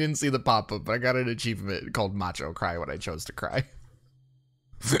 You didn't see the pop-up, but I got an achievement called Macho Cry when I chose to cry.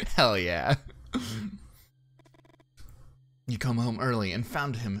 Hell yeah. You come home early and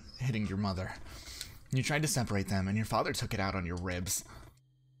found him hitting your mother. You tried to separate them, and your father took it out on your ribs.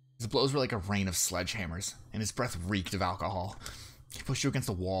 His blows were like a rain of sledgehammers, and his breath reeked of alcohol. He pushed you against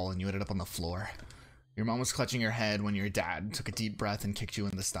a wall, and you ended up on the floor. Your mom was clutching your head when your dad took a deep breath and kicked you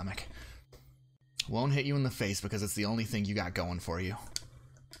in the stomach. Won't hit you in the face because it's the only thing you got going for you.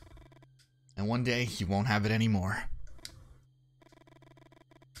 And one day, you won't have it anymore.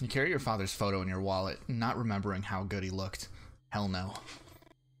 You carry your father's photo in your wallet, not remembering how good he looked. Hell no.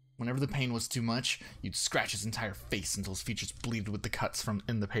 Whenever the pain was too much, you'd scratch his entire face until his features bleeded with the cuts from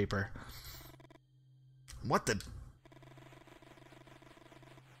in the paper. What the...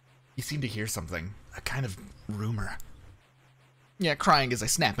 You seem to hear something. A kind of rumor. Yeah, crying as I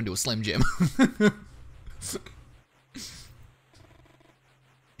snap into a Slim Jim.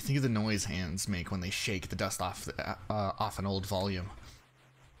 Think of the noise hands make when they shake the dust off an old volume.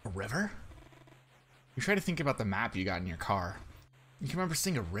 A river? You try to think about the map you got in your car. You can remember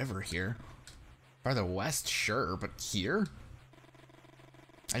seeing a river here. Farther west, sure, but here?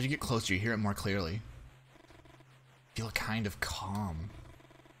 As you get closer, you hear it more clearly. Feel a kind of calm.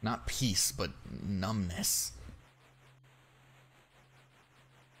 Not peace, but numbness.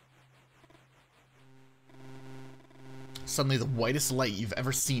 Suddenly, the whitest light you've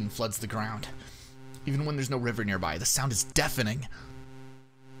ever seen floods the ground. Even when there's no river nearby, the sound is deafening.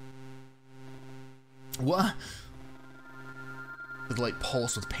 What? The light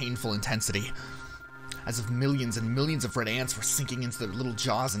pulsed with painful intensity, as if millions and millions of red ants were sinking into their little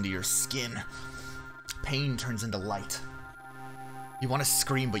jaws into your skin. Pain turns into light. You want to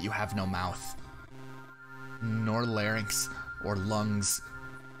scream, but you have no mouth, nor larynx or lungs.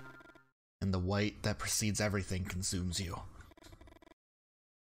 And the white that precedes everything consumes you.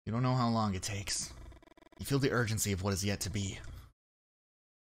 You don't know how long it takes. You feel the urgency of what is yet to be.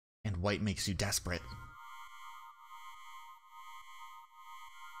 And white makes you desperate.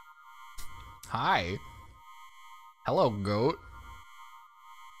 Hi. Hello, goat.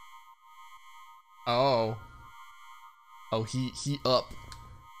 Oh. Oh, he up.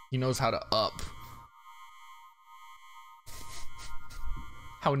 He knows how to up.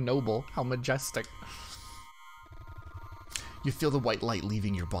 How noble, how majestic. You feel the white light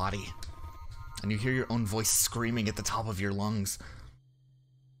leaving your body, and you hear your own voice screaming at the top of your lungs.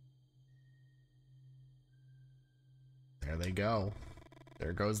 There they go.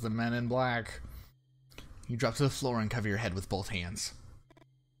 There goes the men in black. You drop to the floor and cover your head with both hands.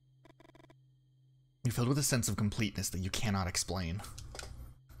 You're filled with a sense of completeness that you cannot explain.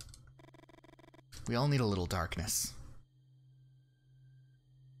 We all need a little darkness.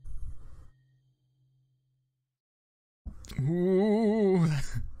 Ooh,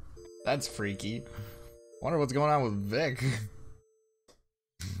 that's freaky. Wonder what's going on with Vic.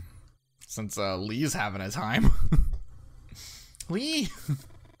 Since Lee's having a time. Lee!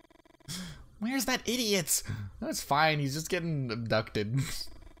 Where's that idiot? That's fine, he's just getting abducted.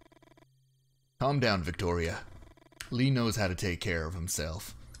 Calm down, Victoria. Lee knows how to take care of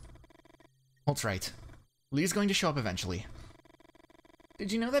himself. Holt's right. Lee's going to show up eventually.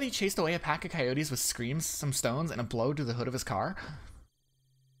 Did you know that he chased away a pack of coyotes with screams, some stones, and a blow to the hood of his car?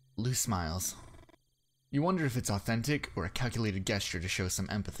 Lou smiles. You wonder if it's authentic or a calculated gesture to show some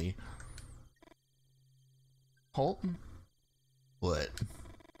empathy. Holt? What?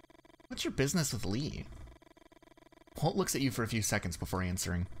 What's your business with Lee? Holt looks at you for a few seconds before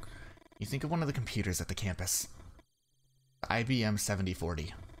answering. You think of one of the computers at the campus. The IBM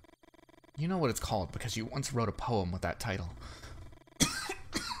 7040. You know what it's called because you once wrote a poem with that title.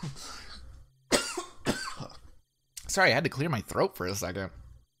 Sorry, I had to clear my throat for a second.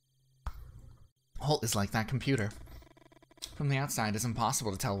 Holt is like that computer. From the outside, it's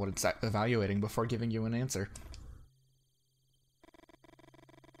impossible to tell what it's evaluating before giving you an answer.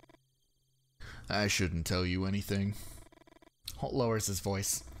 I shouldn't tell you anything. Holt lowers his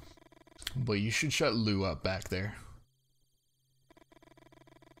voice. But you should shut Lou up back there.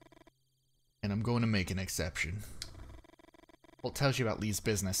 And I'm going to make an exception. Holt tells you about Lee's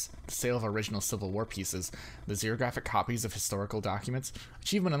business, the sale of original Civil War pieces, the xerographic copies of historical documents,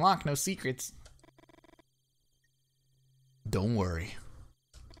 achievement unlocked, no secrets. Don't worry.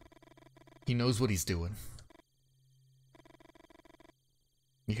 He knows what he's doing.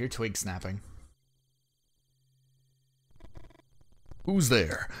 You hear twigs snapping. Who's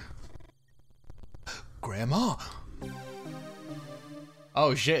there? Grandma?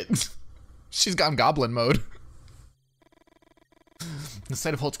 Oh shit. She's gone goblin mode. The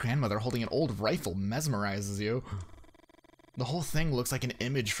sight of Holt's grandmother holding an old rifle mesmerizes you. The whole thing looks like an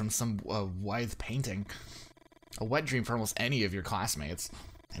image from some Wythe painting. A wet dream for almost any of your classmates.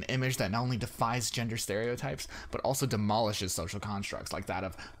 An image that not only defies gender stereotypes, but also demolishes social constructs like that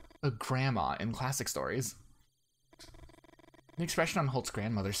of a grandma in classic stories. The expression on Holt's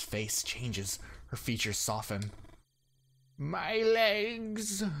grandmother's face changes. Her features soften. My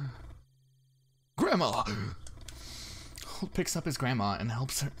legs! Grandma! Holt picks up his grandma and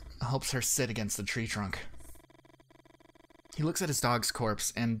helps her sit against the tree trunk. He looks at his dog's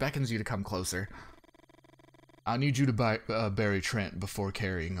corpse and beckons you to come closer. I need you to bury Trent before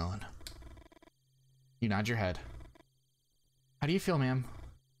carrying on. You nod your head. How do you feel, ma'am?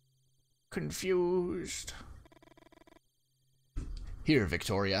 Confused. Here,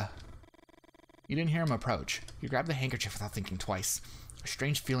 Victoria. You didn't hear him approach. You grabbed the handkerchief without thinking twice. A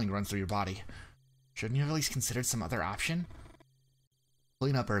strange feeling runs through your body. Shouldn't you have at least considered some other option?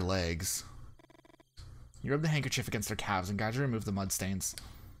 Clean up her legs. You rub the handkerchief against her calves and gradually remove the mud stains.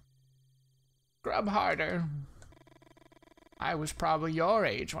 Grab harder. I was probably your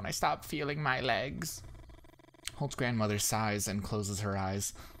age when I stopped feeling my legs. Holt's grandmother sighs and closes her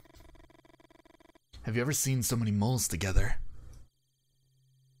eyes. Have you ever seen so many moles together?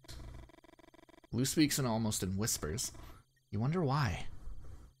 Lou speaks almost in whispers. You wonder why.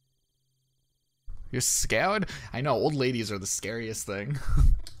 You're scared? I know, old ladies are the scariest thing.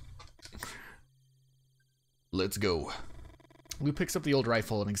 Let's go. Lou picks up the old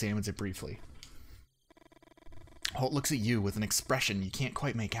rifle and examines it briefly. Holt looks at you with an expression you can't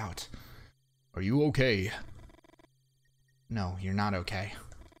quite make out. Are you okay? No, you're not okay.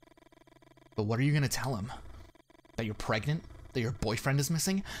 But what are you gonna tell him? That you're pregnant? That your boyfriend is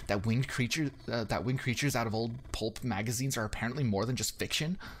missing? That winged creatures out of old pulp magazines are apparently more than just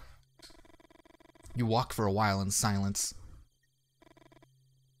fiction? You walk for a while in silence.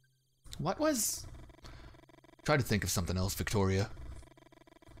 What was... Try to think of something else, Victoria.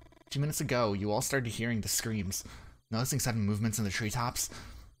 2 minutes ago, you all started hearing the screams, noticing sudden movements in the treetops.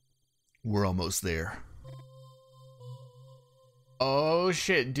 We're almost there. Oh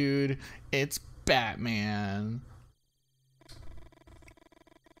shit, dude. It's Batman.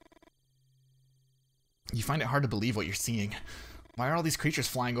 You find it hard to believe what you're seeing. Why are all these creatures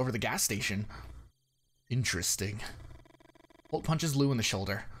flying over the gas station? Interesting. Holt punches Lou in the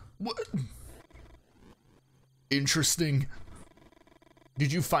shoulder. What? Interesting?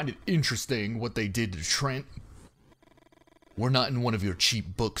 Did you find it interesting what they did to Trent? We're not in one of your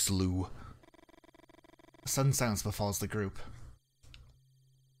cheap books, Lou. A sudden silence befalls the group.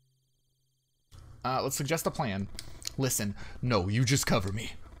 Let's suggest a plan. Listen. No, you just cover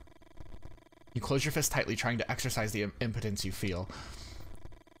me. You close your fist tightly, trying to exercise the impotence you feel.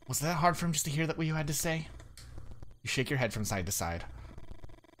 Was that hard for him just to hear that what you had to say? You shake your head from side to side.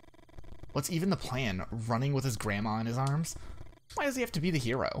 What's even the plan? Running with his grandma in his arms? Why does he have to be the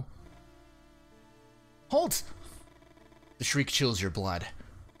hero? Holt! The shriek chills your blood.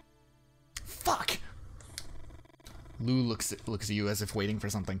 Fuck! Lou looks at you as if waiting for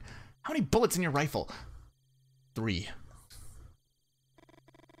something. How many bullets in your rifle? 3.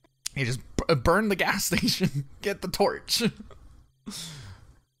 You just burn the gas station. Get the torch.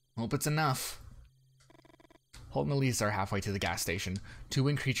 Hope it's enough. Holt and Elise are halfway to the gas station. 2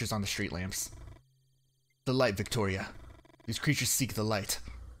 winged creatures on the street lamps. The light, Victoria. These creatures seek the light.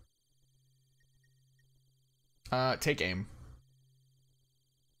 Take aim.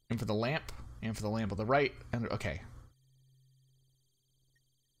 Aim for the lamp. Aim for the lamp on the right. And okay.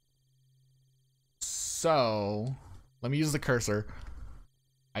 So, let me use the cursor.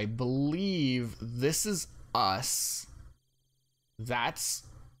 I believe this is us. That's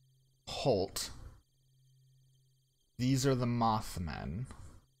Holt. These are the Mothmen.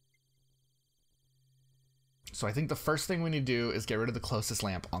 So I think the first thing we need to do is get rid of the closest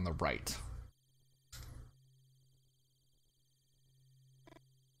lamp on the right.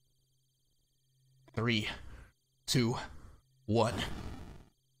 Three, two, one.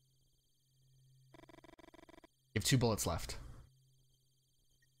 You have 2 bullets left.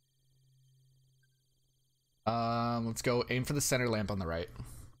 Let's go aim for the center lamp on the right.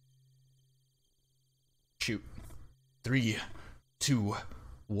 Shoot. 3, 2,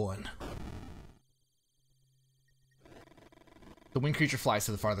 1. The winged creature flies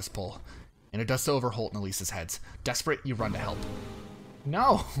to the farthest pole, and it does so over Holt and Elisa's heads. Desperate, you run to help.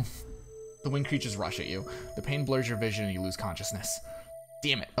 No! The winged creatures rush at you. The pain blurs your vision and you lose consciousness.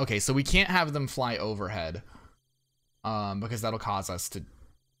 Damn it. Okay, so we can't have them fly overhead, because that'll cause us to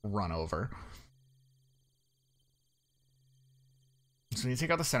run over. So we need to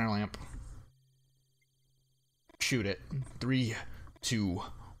take out the center lamp. Shoot it. 3, 2,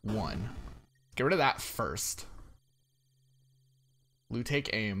 1. Get rid of that first. Lou, take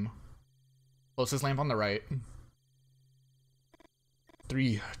aim. Closest lamp on the right.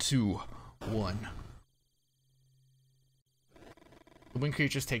 3, 2, 1. The winged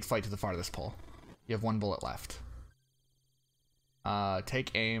creatures take flight to the farthest pole. You have 1 bullet left.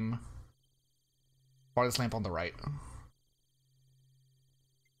 Take aim. Farthest lamp on the right.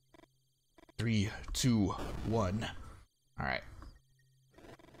 3, 2, 1. Alright.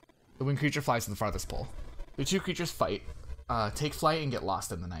 The winged creature flies to the farthest pole. The 2 creatures fight. Take flight and get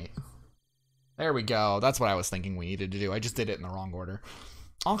lost in the night. There we go. That's what I was thinking we needed to do. I just did it in the wrong order.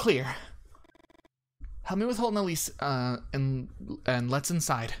 All clear. Help me with Holt and Elise, and let's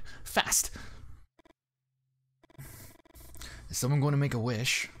inside. Fast. Is someone going to make a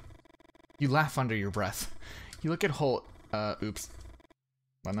wish? You laugh under your breath. You look at Holt. Oops.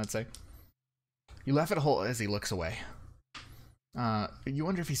 What did that say? You laugh at Holt as he looks away. You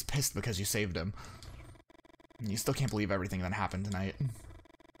wonder if he's pissed because you saved him. You still can't believe everything that happened tonight.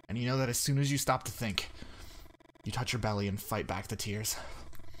 And you know that as soon as you stop to think, you touch your belly and fight back the tears.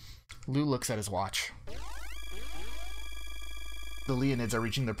 Lou looks at his watch. The Leonids are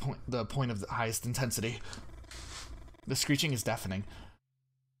reaching the point of the highest intensity. The screeching is deafening.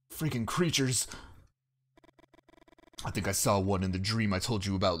 Freaking creatures. I think I saw one in the dream I told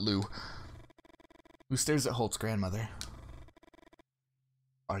you about, Lou. Lou stares at Holt's grandmother.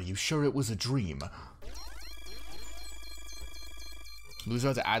 Are you sure it was a dream? Lou's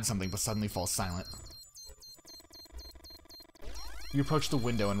about to add something, but suddenly falls silent. You approach the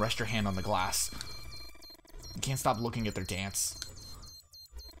window and rest your hand on the glass. You can't stop looking at their dance.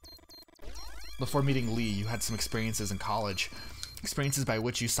 Before meeting Lee, you had some experiences in college. Experiences by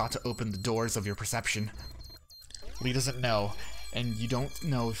which you sought to open the doors of your perception. Lee doesn't know, and you don't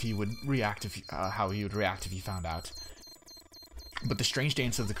know if he would react how he would react if you found out. But the strange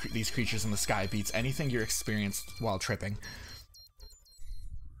dance of these creatures in the sky beats anything you experienced while tripping.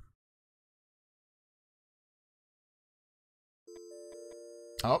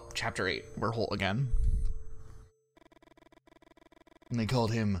 Oh, chapter 8. We're Holt again. And they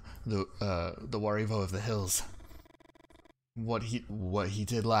called him the Warivo of the Hills. What he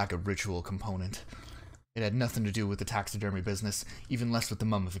did lack a ritual component. It had nothing to do with the taxidermy business, even less with the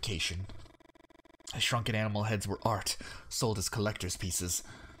mummification. His shrunken animal heads were art, sold as collector's pieces.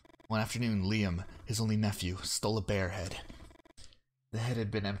 One afternoon, Liam, his only nephew, stole a bear head. The head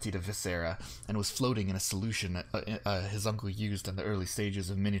had been emptied of viscera and was floating in a solution his uncle used in the early stages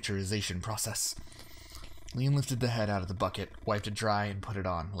of miniaturization process. Liam lifted the head out of the bucket, wiped it dry, and put it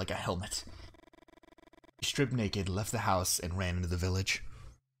on, like a helmet. He stripped naked, left the house, and ran into the village.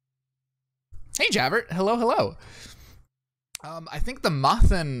 Hey, Javert. Hello, hello. I think the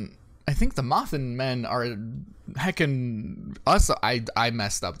Mothmen men are heckin' us. I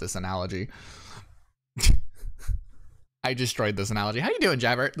messed up this analogy. I destroyed this analogy. How you doing,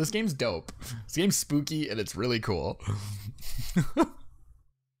 Javert? This game's dope. This game's spooky, and it's really cool.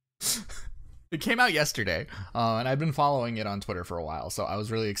 It came out yesterday, and I've been following it on Twitter for a while, so I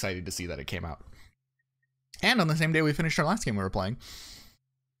was really excited to see that it came out. And on the same day we finished our last game we were playing.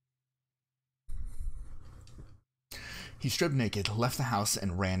 He stripped naked, left the house,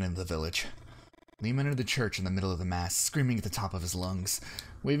 and ran into the village. Liam entered the church in the middle of the mass, screaming at the top of his lungs,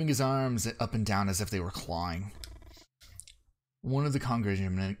 waving his arms up and down as if they were clawing. One of the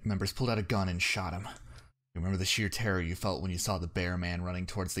congregation members pulled out a gun and shot him. You remember the sheer terror you felt when you saw the bear man running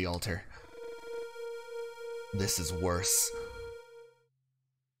towards the altar. This is worse.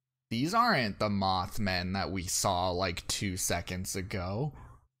 These aren't the Mothmen that we saw like 2 seconds ago.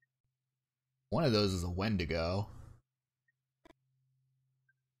 One of those is a Wendigo.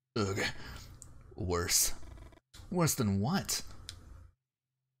 Ugh. Worse. Worse than what?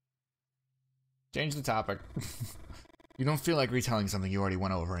 Change the topic. You don't feel like retelling something you already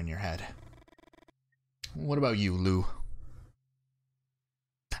went over in your head. What about you, Lou?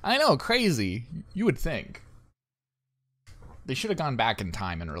 I know, crazy. You would think. They should have gone back in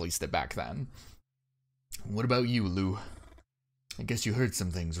time and released it back then. What about you, Lou? I guess you heard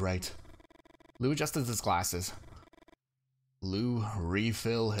some things, right? Lou adjusted his glasses. Lou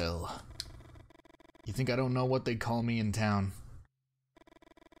Refill Hill. You think I don't know what they call me in town?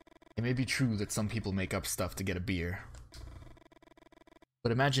 It may be true that some people make up stuff to get a beer,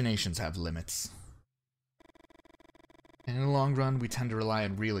 but imaginations have limits. And in the long run, we tend to rely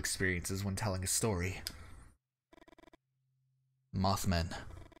on real experiences when telling a story. Mothmen.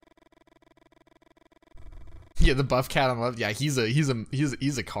 Yeah, the buff cat on the left. Yeah, he's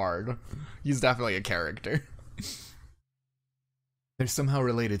a card. He's definitely a character. They're somehow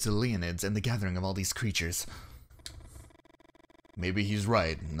related to the Leonids and the gathering of all these creatures. Maybe he's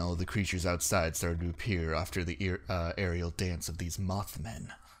right, and all the creatures outside started to appear after the aerial dance of these Mothmen.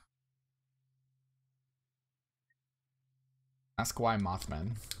 Ask why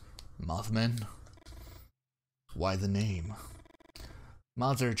Mothmen. Mothmen? Why the name?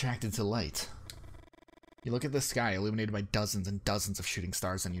 Moths are attracted to light. You look at the sky illuminated by dozens and dozens of shooting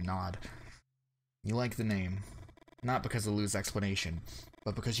stars and you nod. You like the name. Not because of Lou's explanation,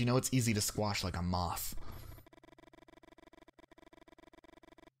 but because you know it's easy to squash like a moth.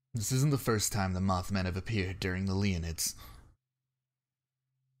 This isn't the first time the Mothmen have appeared during the Leonids.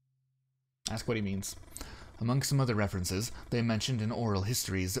 Ask what he means. Among some other references, they mentioned in oral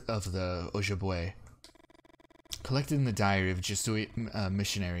histories of the Ojibwe. Collected in the diary of a Jesuit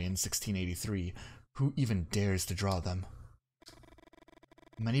missionary in 1683, who even dares to draw them?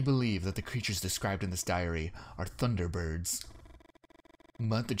 Many believe that the creatures described in this diary are thunderbirds,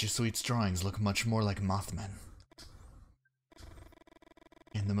 but the Jesuit's drawings look much more like Mothmen.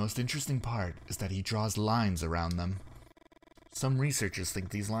 And the most interesting part is that he draws lines around them. Some researchers think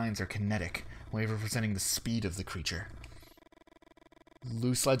these lines are kinetic, way representing the speed of the creature.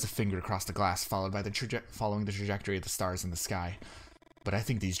 Lou slides a finger across the glass, following the trajectory of the stars in the sky. But I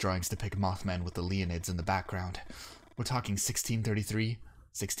think these drawings depict Mothmen with the Leonids in the background. We're talking 1633,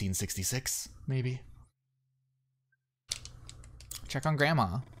 1666, maybe? Check on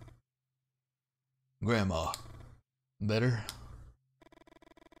Grandma. Grandma. Better?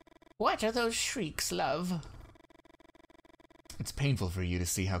 What are those shrieks, love? It's painful for you to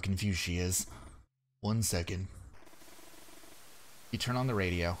see how confused she is. 1 second. You turn on the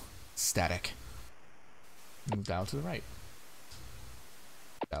radio. Static. Move dial to the right.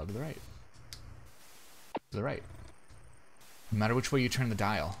 Dial to the right. To the right. No matter which way you turn the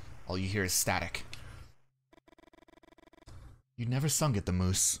dial, all you hear is static. You never sung at the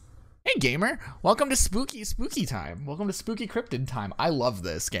Moose. Hey gamer, welcome to spooky time. Welcome to spooky cryptid time. I love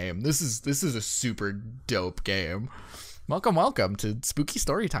this game. This is a super dope game. Welcome to spooky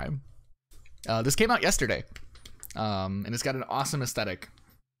story time. This came out yesterday, and it's got an awesome aesthetic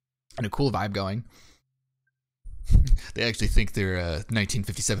and a cool vibe going. They actually think they're a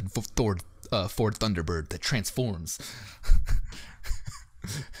 1957 Ford Thunderbird that transforms.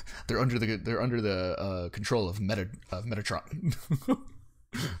 They're under the control of Metatron.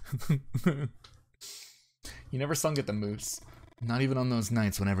 You never sung at the Moose. Not even on those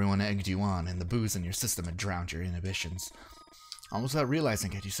nights when everyone egged you on and the booze in your system had drowned your inhibitions. Almost without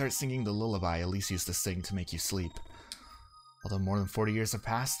realizing it, you start singing the lullaby Elise used to sing to make you sleep. Although more than 40 years have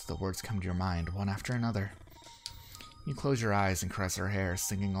passed, the words come to your mind one after another. You close your eyes and caress her hair,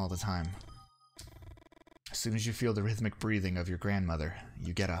 singing all the time. As soon as you feel the rhythmic breathing of your grandmother,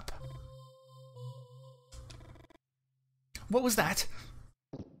 you get up. What was that?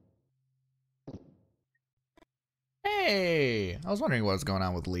 Hey! I was wondering what was going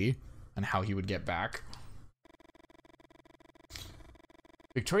on with Lee and how he would get back.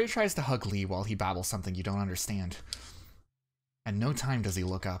 Victoria tries to hug Lee while he babbles something you don't understand. At no time does he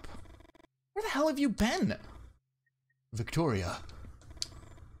look up. Where the hell have you been? Victoria.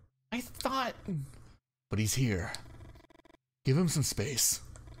 I thought... But he's here. Give him some space.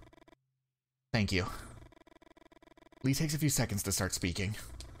 Thank you. Lee takes a few seconds to start speaking.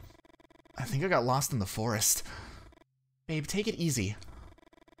 I think I got lost in the forest. Babe, take it easy.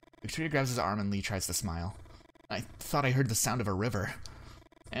 Victoria grabs his arm and Lee tries to smile. I thought I heard the sound of a river.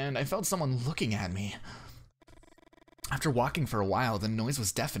 And I felt someone looking at me. After walking for a while, the noise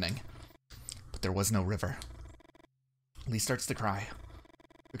was deafening. But there was no river. Lee starts to cry.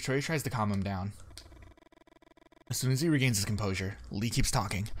 Victoria tries to calm him down. As soon as he regains his composure, Lee keeps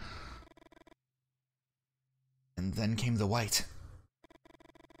talking. And then came the white.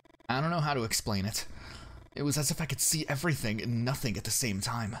 I don't know how to explain it. It was as if I could see everything and nothing at the same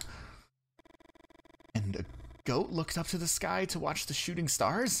time. And a goat looked up to the sky to watch the shooting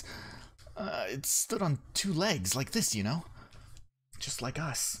stars? It stood on 2 legs, like this, you know? Just like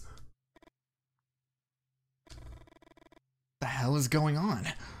us. The hell is going on?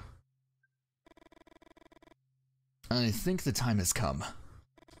 I think the time has come.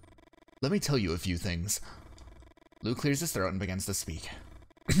 Let me tell you a few things. Lou clears his throat and begins to speak.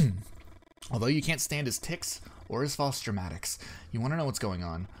 Although you can't stand his tics or his false dramatics, you want to know what's going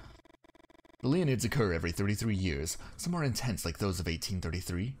on. The Leonids occur every 33 years, some are intense like those of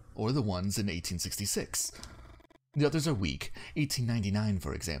 1833, or the ones in 1866. The others are weak, 1899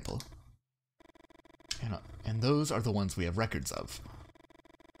 for example. And those are the ones we have records of.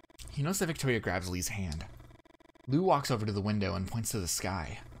 He knows that Victoria grabs Lee's hand. Lou walks over to the window and points to the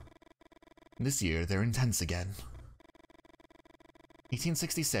sky. This year, they're intense again.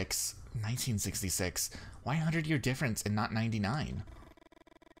 1866, 1966, why 100-year difference and not 99?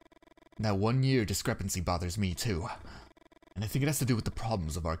 That 1-year discrepancy bothers me too, and I think it has to do with the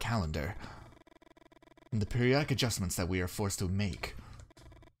problems of our calendar, and the periodic adjustments that we are forced to make.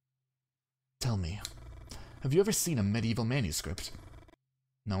 Tell me, have you ever seen a medieval manuscript?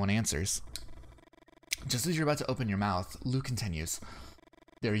 No one answers. Just as you're about to open your mouth, Lou continues.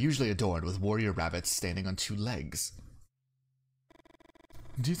 They are usually adorned with warrior rabbits standing on 2 legs.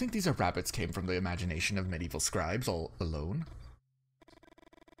 Do you think these rabbits came from the imagination of medieval scribes all alone?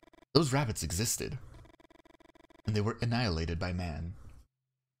 Those rabbits existed, and they were annihilated by man.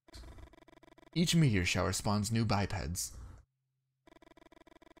 Each meteor shower spawns new bipeds,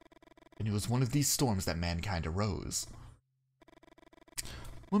 and it was one of these storms that mankind arose.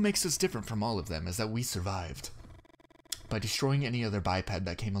 What makes us different from all of them is that we survived, by destroying any other biped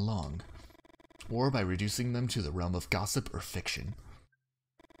that came along, or by reducing them to the realm of gossip or fiction.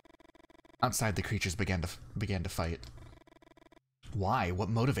 Outside, the creatures began to fight. Why? What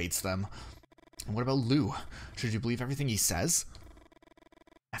motivates them? And what about Lou? Should you believe everything he says?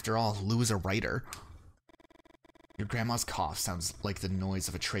 After all, Lou is a writer. Your grandma's cough sounds like the noise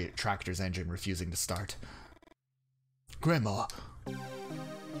of a tractor's engine refusing to start. Grandma!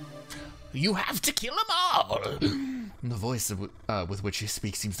 You have to kill them all! The voice with which she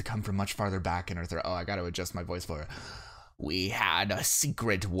speaks seems to come from much farther back in her throat. Oh, I gotta adjust my voice for her. We had a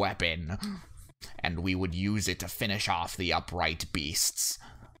secret weapon, and we would use it to finish off the upright beasts.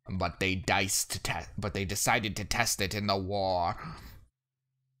 But they decided to test it in the war.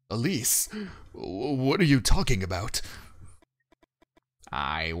 Elise, what are you talking about?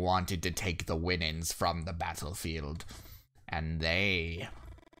 I wanted to take the winnings from the battlefield, and they...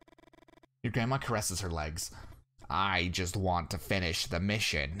 Your grandma caresses her legs. I just want to finish the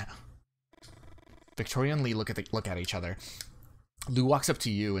mission. Victoria and Lee look at each other. Lou walks up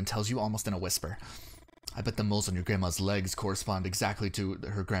to you and tells you almost in a whisper. I bet the moles on your grandma's legs correspond exactly to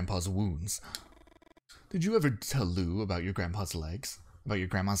her grandpa's wounds. Did you ever tell Lou about your grandpa's legs? About your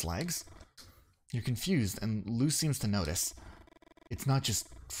grandma's legs? You're confused, and Lou seems to notice. It's not just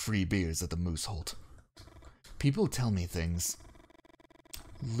free beers at the Moose Holt. People tell me things.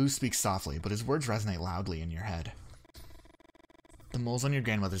 Lou speaks softly, but his words resonate loudly in your head. The moles on your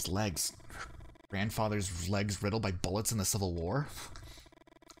grandmother's legs. Her grandfather's legs riddled by bullets in the Civil War?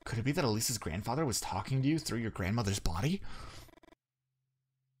 Could it be that Elise's grandfather was talking to you through your grandmother's body?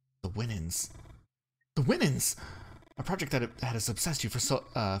 The Winans. The Winans! A project that has obsessed you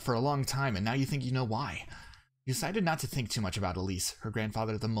for a long time, and now you think you know why. You decided not to think too much about Elise, her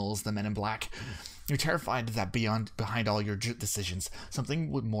grandfather, the moles, the men in black. You're terrified that behind all your decisions,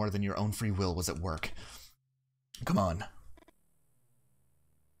 something more than your own free will was at work. Come on.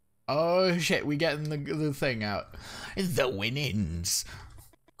 Oh shit, we getting the thing out. The Winans.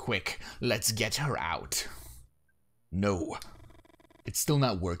 Quick, let's get her out. No. It's still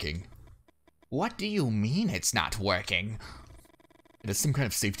not working. What do you mean it's not working? It has some kind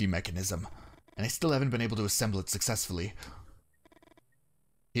of safety mechanism, and I still haven't been able to assemble it successfully.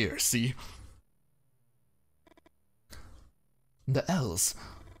 Here, see? The L's.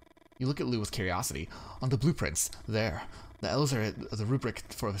 You look at Lou with curiosity. On the blueprints, there. The L's are the rubric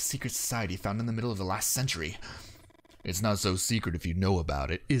for a secret society found in the middle of the last century. It's not so secret if you know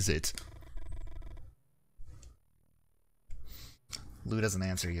about it, is it? Lou doesn't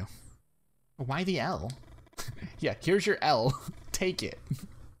answer you. Why the L? Yeah, here's your L. Take it.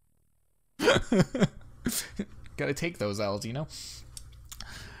 Gotta take those L's, you know?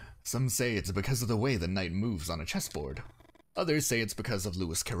 Some say it's because of the way the knight moves on a chessboard. Others say it's because of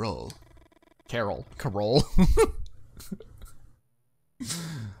Lewis Carroll. Carol.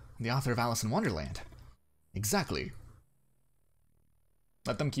 The author of Alice in Wonderland. Exactly.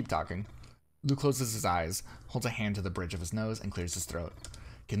 Let them keep talking. Lou closes his eyes, holds a hand to the bridge of his nose, and clears his throat.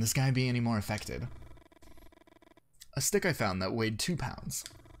 Can this guy be any more affected? A stick I found that weighed 2 pounds.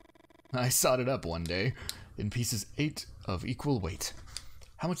 I sawed it up one day, in pieces 8 of equal weight.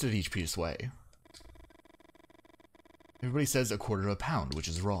 How much did each piece weigh? Everybody says 1/4 pound, which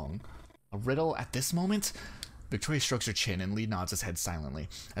is wrong. A riddle at this moment? Victoria strokes her chin and Lee nods his head silently,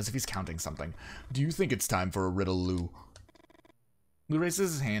 as if he's counting something. Do you think it's time for a riddle, Lou? Lou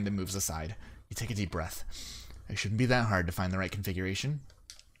raises his hand and moves aside. You take a deep breath. It shouldn't be that hard to find the right configuration.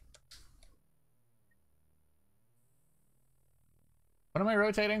 What am I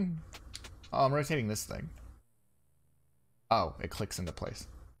rotating? Oh, I'm rotating this thing. Oh, it clicks into place.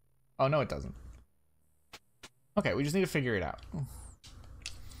 Oh, no, it doesn't. Okay, we just need to figure it out.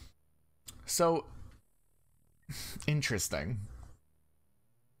 So, interesting.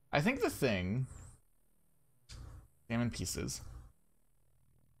 I think the thing... Examine pieces.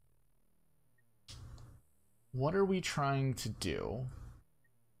 What are we trying to do?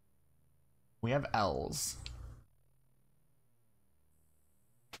 We have L's.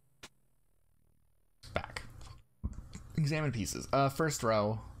 Back. Examine pieces. First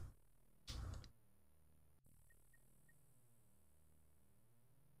row.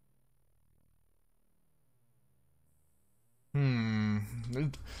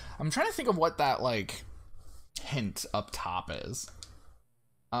 I'm trying to think of what that, like, hint up top is.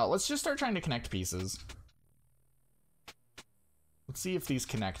 Let's just start trying to connect pieces. Let's see if these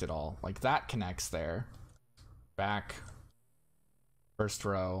connect at all. Like, that connects there. Back. First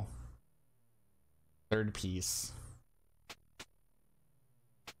row. Third piece.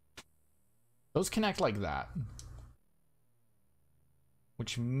 Those connect like that.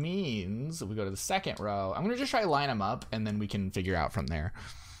 Which means if we go to the second row, I'm going to just try to line them up, and then we can figure out from there.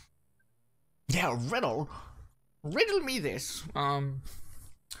 Yeah, riddle. Riddle me this. Let's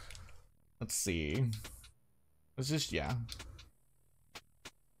see. Let's just, yeah.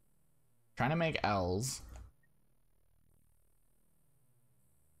 Trying to make L's.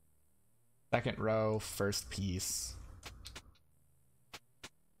 Second row, first piece.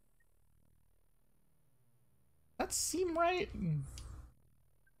 That seem right?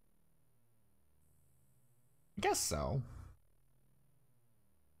 I guess so.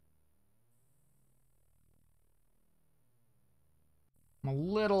 I'm a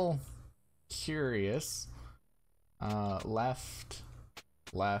little curious. Left,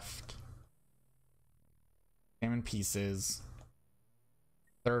 left. Examine pieces.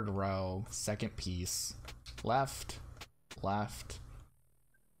 Third row, second piece. Left, left.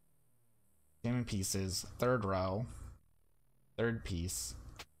 Examine pieces. Third row, third piece.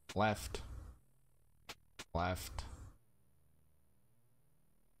 Left, left,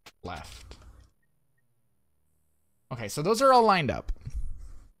 left. Okay, so those are all lined up.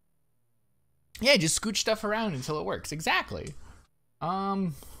 Yeah, just scooch stuff around until it works. Exactly.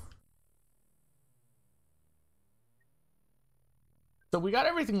 So we got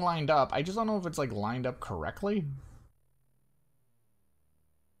everything lined up. I just don't know if it's like lined up correctly.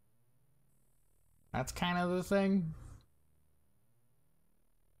 That's kind of the thing.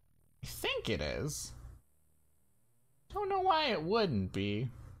 I think it is. Don't know why it wouldn't be.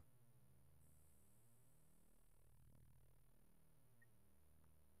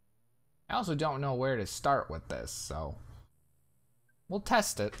 I also don't know where to start with this, so we'll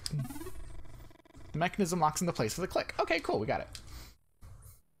test it. The mechanism locks into place with a click. Okay, cool, we got it.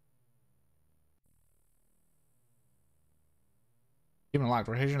 Even locked,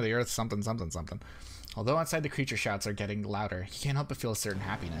 rotation of the earth, something, something, something. Although outside the creature shouts are getting louder, he can't help but feel a certain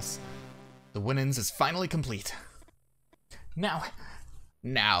happiness. The Winans is finally complete. Now,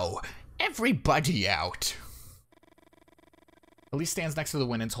 everybody out. Elise stands next to the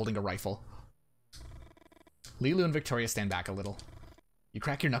Winans holding a rifle. Lilu and Victoria stand back a little. You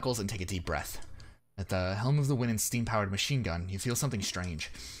crack your knuckles and take a deep breath. At the helm of the Winans' steam-powered machine gun, you feel something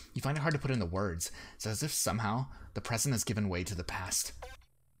strange. You find it hard to put into words. It's as if somehow the present has given way to the past.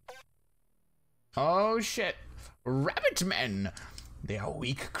 Oh shit. Rabbit men! They are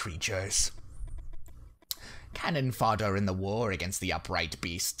weak creatures. Cannon fodder in the war against the upright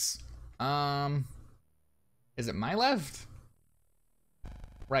beasts. Is it my left?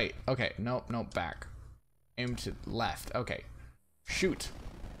 Right, okay, nope, back. Aim to left, okay. Shoot.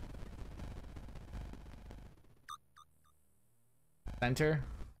 Center.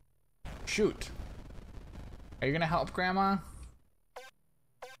 Shoot. Are you gonna help, Grandma?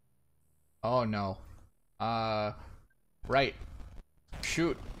 Oh no. Right.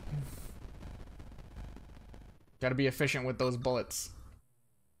 Shoot. Gotta be efficient with those bullets.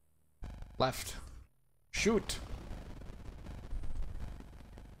 Left. Shoot.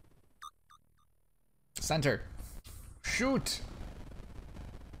 Center. Shoot.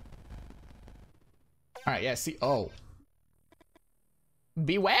 Alright, yeah, see. Oh.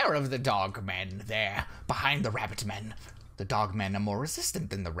 Beware of the dogmen there, behind the rabbit men. The dogmen are more resistant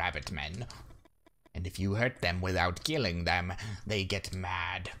than the rabbit men. And if you hurt them without killing them, they get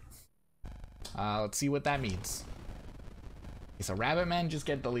mad. Let's see what that means. Okay, so rabbit men just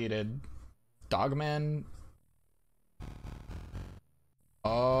get deleted. Dogmen.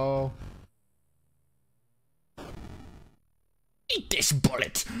 Oh. Eat this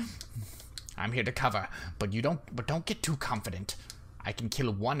bullet! I'm here to cover, but don't get too confident. I can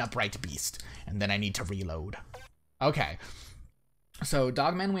kill one upright beast, and then I need to reload. Okay. So,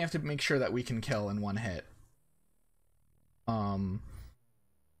 dogmen we have to make sure that we can kill in one hit.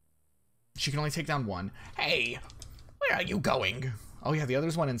 She can only take down one. Hey, where are you going? Oh yeah, the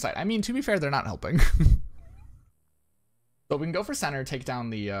other's one inside. I mean, to be fair, they're not helping. So we can go for center, take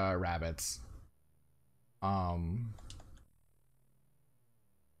down the rabbits. I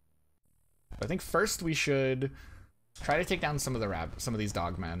think first we should try to take down some of these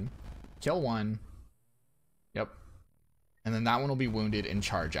dogmen. Kill one. Yep. And then that one will be wounded and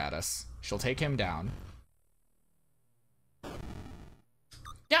charge at us. She'll take him down.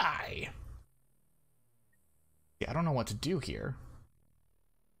 Die! Yeah, I don't know what to do here.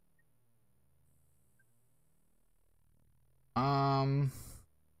 I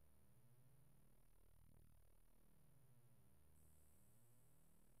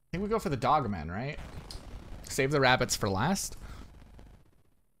think we go for the dogmen, right? Save the rabbits for last.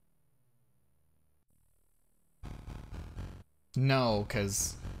 No,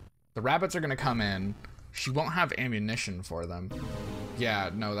 because the rabbits are going to come in. She won't have ammunition for them. Yeah,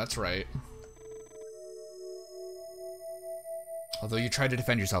 no, that's right. Although you try to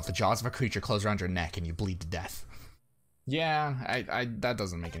defend yourself, the jaws of a creature close around your neck and you bleed to death. Yeah, that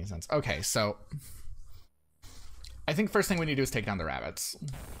doesn't make any sense. Okay, so I think first thing we need to do is take down the rabbits.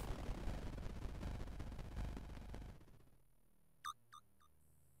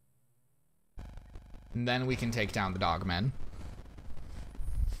 And then we can take down the dogmen.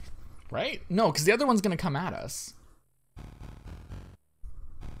 Right? No, because the other one's going to come at us.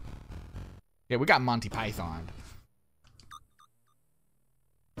 Yeah, we got Monty Python.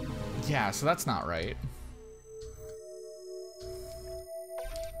 Yeah, so that's not right.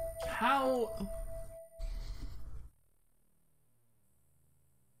 How...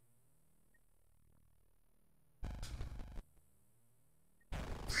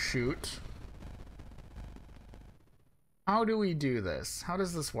 Shoot. How do we do this? How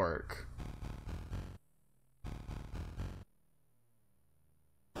does this work?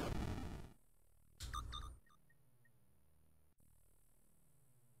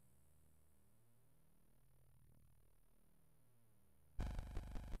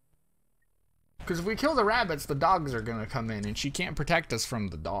 Because if we kill the rabbits, the dogs are gonna come in, and she can't protect us from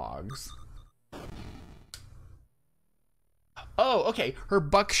the dogs. Oh, okay. Her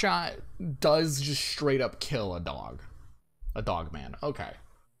buckshot does just straight up kill a dog. A dogman. Okay.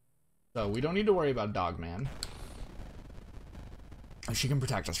 So we don't need to worry about dogman. She can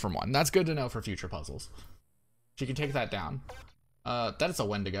protect us from one. That's good to know for future puzzles. She can take that down. That is a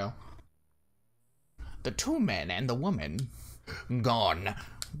Wendigo. The two men and the woman gone.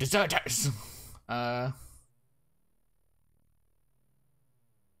 Deserters. No,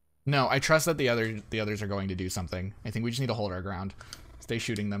 I trust that the others are going to do something. I think we just need to hold our ground. Stay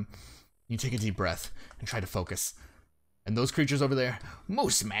shooting them. You take a deep breath and try to focus. And those creatures over there,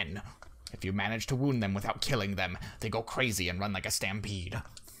 Mothmen. If you manage to wound them without killing them, they go crazy and run like a stampede.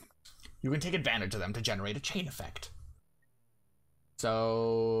 You can take advantage of them to generate a chain effect.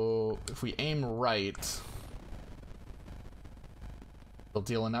 So, if we aim right, it'll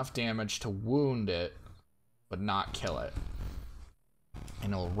deal enough damage to wound it, but not kill it.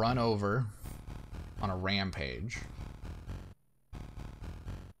 And it'll run over on a rampage.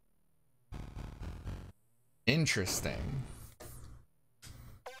 Interesting.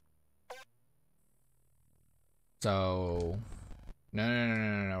 So,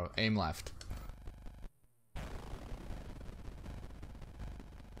 no. Aim left.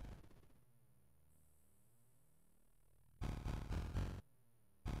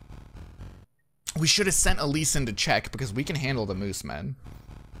 We should have sent Elise in to check because we can handle the Mothmen.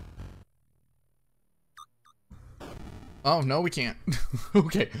 Oh, no, we can't.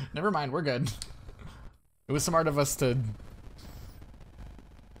 Okay, never mind, we're good. It was smart of us to...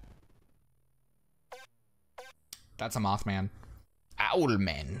 That's a Mothman.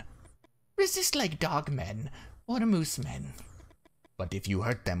 Owlmen. Resist like dogmen or moosemen. But if you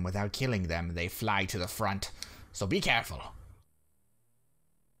hurt them without killing them, they fly to the front. So be careful.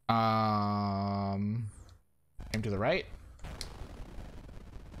 Aim to the right.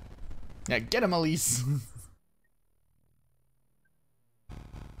 Yeah, get him, Elise.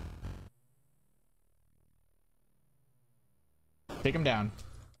 Take him down.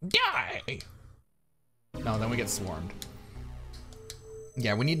 Die! No, then we get swarmed.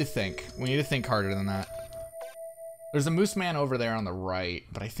 Yeah, we need to think. We need to think harder than that. There's a moose man over there on the right,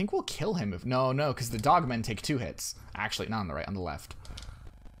 but I think we'll kill him if... No, because the dogmen take 2 hits. Actually, not on the right, on the left.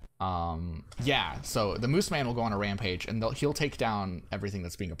 Yeah, so the moose man will go on a rampage, and he'll take down everything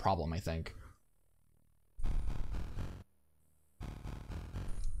that's being a problem, I think.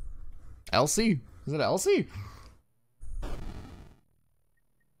 Elsie? Is it Elsie?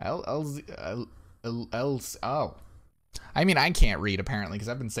 Oh. I mean, I can't read, apparently, because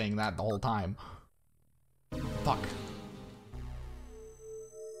I've been saying that the whole time. Fuck.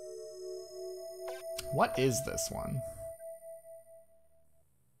 What is this one?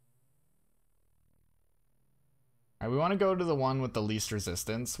 Alright, we want to go to the one with the least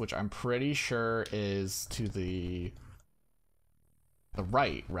resistance, which I'm pretty sure is to the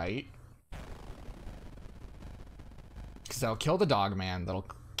right, right? Because that'll kill the dogman, that'll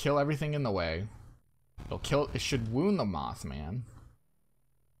kill everything in the way. It should wound the Mothman.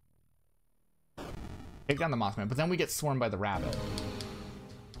 Take down the Mothman, but then we get swarmed by the rabbit.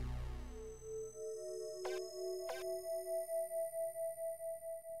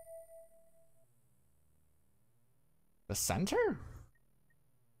 The center?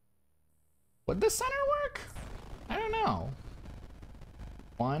 Would the center work? I don't know.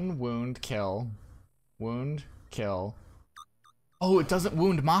 1 wound, kill. Wound, kill. Oh, it doesn't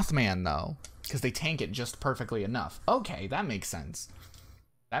wound Mothman, though. Because they tank it just perfectly enough. Okay, that makes sense.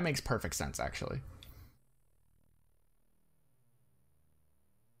 That makes perfect sense, actually.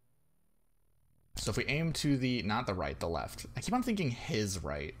 So if we aim to the... Not the right, the left. I keep on thinking his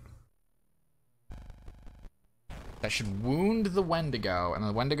right. That should wound the Wendigo, and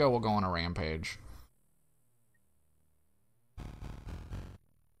the Wendigo will go on a rampage.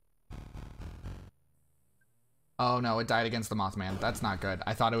 Oh no, it died against the Mothman. That's not good.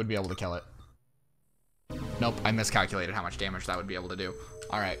 I thought it would be able to kill it. Nope, I miscalculated how much damage that would be able to do.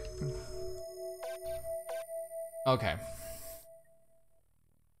 Alright. Okay.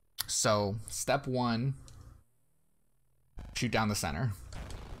 So, step 1. Shoot down the center.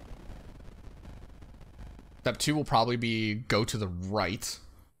 Step 2 will probably be go to the right.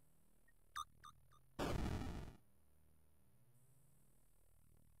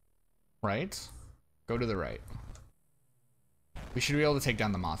 Right? Go to the right. We should be able to take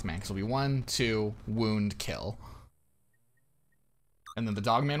down the Mothman, because it'll be 1, 2, wound, kill. And then the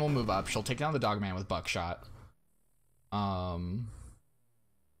dogman will move up. She'll take down the dogman with buckshot. Means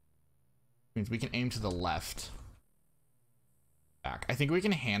we can aim to the left. Back. I think we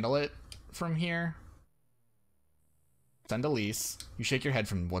can handle it from here. Send Elise. You shake your head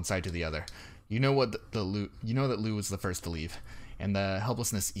from one side to the other. You know what you know that Lou was the first to leave, and the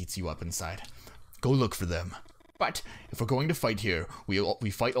helplessness eats you up inside. Go look for them. But if we're going to fight here, we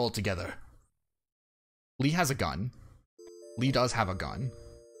fight all together. Lee has a gun. Lee does have a gun.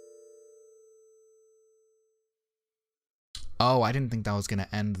 Oh, I didn't think that was going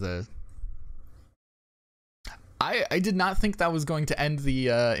to end the... I did not think that was going to end the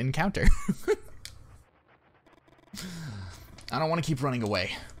encounter. I don't want to keep running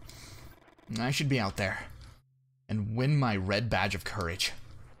away. I should be out there and win my red badge of courage.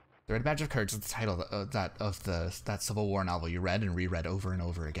 The Red Badge of Courage is the title of that Civil War novel you read and reread over and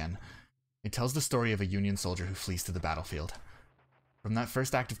over again. It tells the story of a Union soldier who flees to the battlefield. From that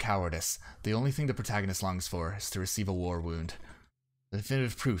first act of cowardice, the only thing the protagonist longs for is to receive a war wound. The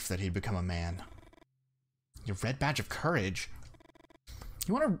definitive proof that he'd become a man. Your Red Badge of Courage?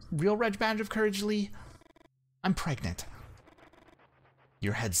 You want a real Red Badge of Courage, Lee? I'm pregnant.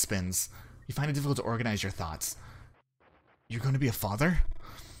 Your head spins. You find it difficult to organize your thoughts. You're going to be a father?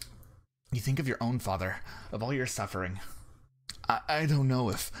 You think of your own father, of all your suffering. I don't know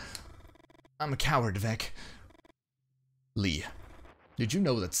if... I'm a coward, Vec. Lee, did you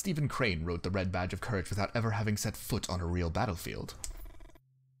know that Stephen Crane wrote the Red Badge of Courage without ever having set foot on a real battlefield?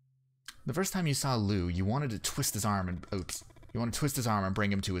 The first time you saw Lou, you wanted to twist his arm and... Oops. You want to twist his arm and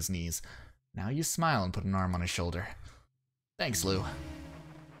bring him to his knees. Now you smile and put an arm on his shoulder. Thanks, Lou.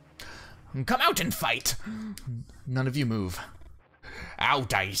 Come out and fight! None of you move.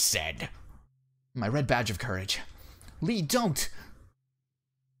 Out, I said. My Red Badge of Courage. Lee, don't!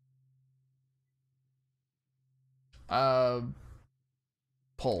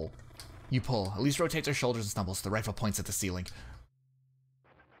 Pull. You pull. Elise rotates her shoulders and stumbles. The rifle points at the ceiling.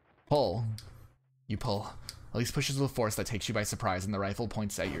 Pull. You pull. Elise pushes with a force that takes you by surprise, and the rifle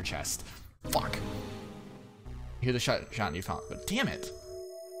points at your chest. Fuck. You hear the shot and you found, but damn it.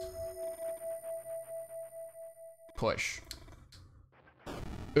 Push.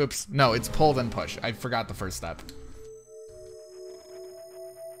 Oops. No, it's pull then push. I forgot the first step.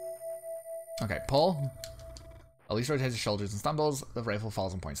 Okay, pull. Elise rotates her shoulders and stumbles. The rifle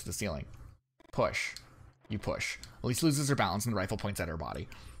falls and points to the ceiling. Push. You push. Elise loses her balance and the rifle points at her body.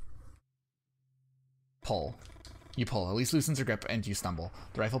 Pull. You pull. Elise loosens her grip and you stumble.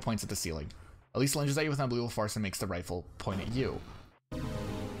 The rifle points at the ceiling. Elise lunges at you with unbelievable force and makes the rifle point at you.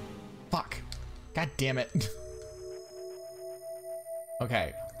 Fuck. God damn it.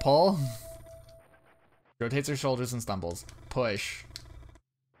 Okay. Pull. Rotates her shoulders and stumbles. Push.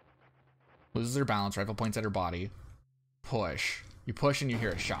 Loses her balance. Rifle points at her body. Push. You push and you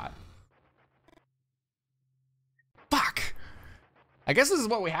hear a shot. Fuck! I guess this is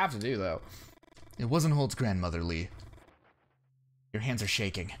what we have to do, though. It wasn't Holt's grandmother, Lee. Your hands are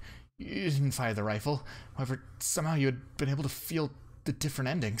shaking. You didn't fire the rifle. However, somehow you had been able to feel the different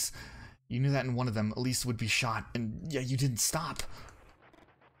endings. You knew that in one of them, Elise would be shot, and yeah, you didn't stop.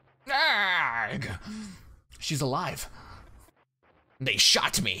 Arrgh! She's alive. They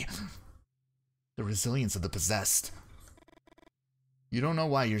shot me! The resilience of the possessed. You don't know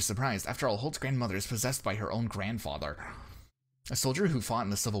why you're surprised. After all, Holt's grandmother is possessed by her own grandfather. A soldier who fought in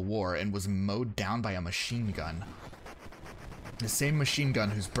the Civil War and was mowed down by a machine gun. The same machine gun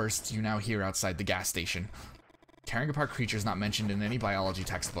whose bursts you now hear outside the gas station. Tearing apart creatures not mentioned in any biology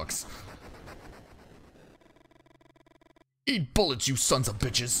textbooks. Eat bullets, you sons of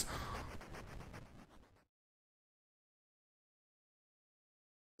bitches!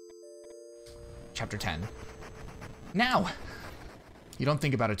 Chapter 10. Now! You don't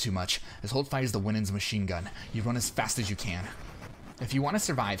think about it too much. As Holt fires the Winnin's machine gun, you run as fast as you can. If you want to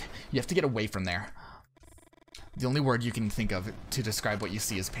survive, you have to get away from there. The only word you can think of to describe what you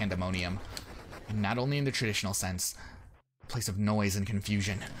see is pandemonium. And not only in the traditional sense, a place of noise and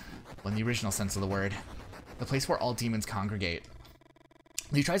confusion, but in the original sense of the word, the place where all demons congregate.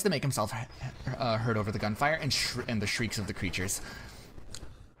 He tries to make himself heard over the gunfire and the shrieks of the creatures.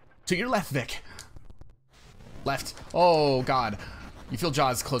 To your left, Vic. Left. Oh, God. You feel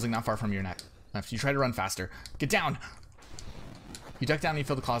jaws closing not far from your neck. Left. You try to run faster. Get down. You duck down and you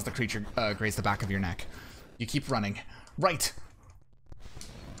feel the claws of the creature graze the back of your neck. You keep running. Right.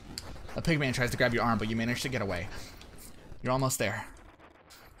 A pigman tries to grab your arm, but you manage to get away. You're almost there.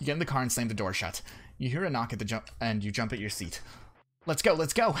 You get in the car and slam the door shut. You hear a knock at the jump, and you jump at your seat. Let's go,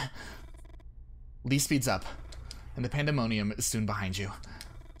 let's go! Lee speeds up, and the pandemonium is soon behind you.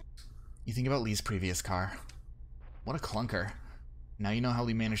 You think about Lee's previous car. What a clunker. Now you know how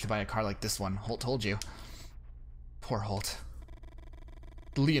Lee managed to buy a car like this one. Holt told you. Poor Holt.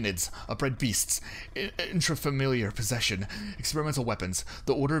 The Leonids, upbred beasts, intrafamiliar possession, experimental weapons,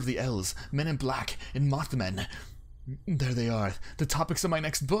 the Order of the L's, Men in Black, and Mothmen. There they are, the topics of my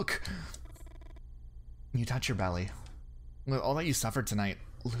next book. You touch your belly. With all that you suffered tonight,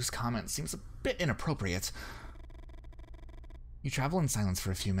 Lou's comment seems a bit inappropriate. You travel in silence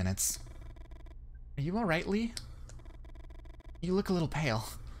for a few minutes. Are you alright, Lee? You look a little pale.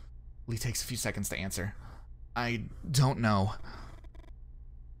 Lee takes a few seconds to answer. I don't know.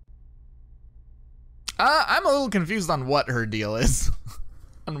 I'm a little confused on what her deal is.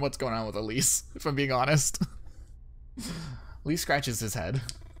 On what's going on with Elise, if I'm being honest. Lee scratches his head.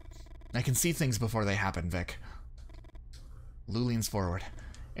 I can see things before they happen, Vic. Lou leans forward.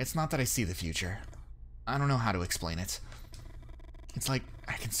 It's not that I see the future. I don't know how to explain it. It's like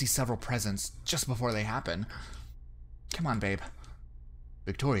I can see several presents just before they happen. Come on, babe.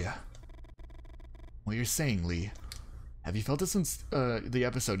 Victoria. What you're saying, Lee. Have you felt it since the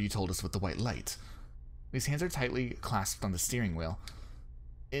episode you told us with the white light? His hands are tightly clasped on the steering wheel.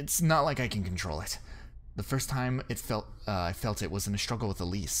 It's not like I can control it. The first time I felt it was in a struggle with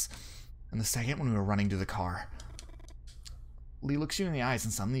Elise. And the second when we were running to the car. Lee looks you in the eyes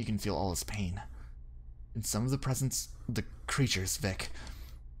and suddenly you can feel all his pain. In some of the presence, the creatures, Vic.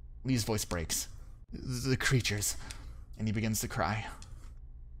 Lee's voice breaks. The creatures. And he begins to cry.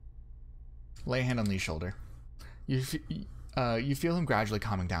 Lay a hand on Lee's shoulder. You feel him gradually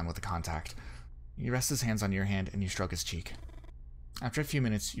calming down with the contact. You rest his hands on your hand and you stroke his cheek. After a few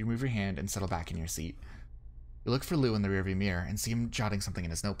minutes, you move your hand and settle back in your seat. You look for Lou in the rearview mirror and see him jotting something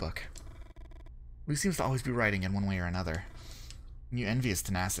in his notebook. Lou seems to always be writing in one way or another. And you envy his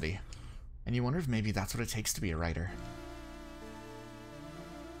tenacity. And you wonder if maybe that's what it takes to be a writer.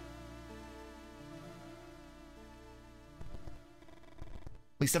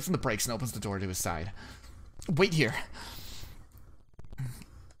 He steps on the brakes and opens the door to his side. Wait here.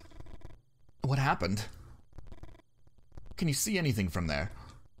 What happened? Can you see anything from there?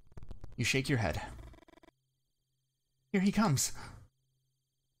 You shake your head. Here he comes.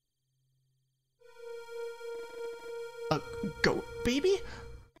 Go, baby?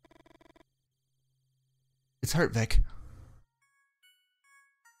 It's hurt, Vic.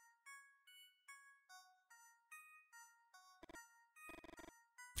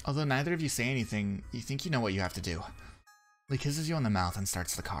 Although neither of you say anything, you think you know what you have to do. Lee kisses you on the mouth and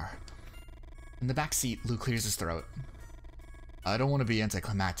starts the car. In the back seat, Lou clears his throat. I don't want to be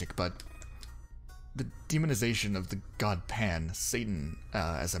anticlimactic, but the demonization of the god Pan, Satan,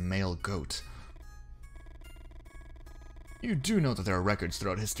 as a male goat. You do know that there are records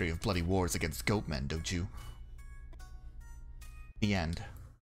throughout history of bloody wars against goat men, don't you? The end.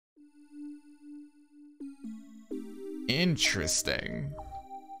 Interesting.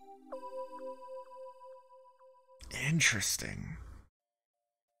 Interesting.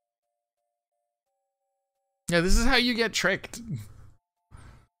 Yeah, this is how you get tricked.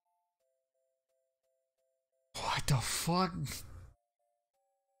 What the fuck?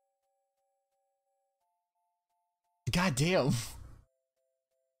 God damn.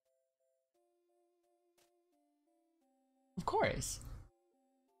 Of course.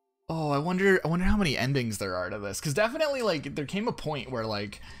 Oh, I wonder how many endings there are to this. Because definitely, like, there came a point where,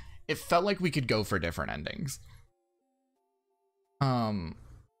 like, it felt like we could go for different endings.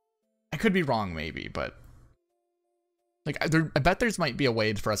 I could be wrong, maybe, but like, I bet there's might be a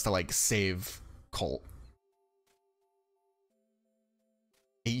way for us to, like, save Colt.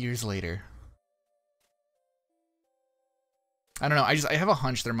 8 years later. I don't know, I have a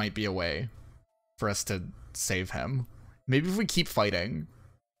hunch there might be a way for us to save him. Maybe if we keep fighting.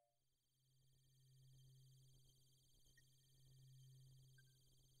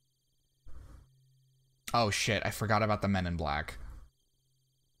 Oh shit, I forgot about the Men in Black.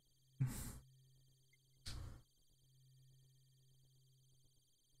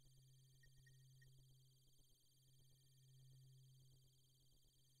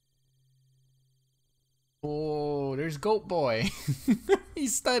 Oh, there's Goat Boy.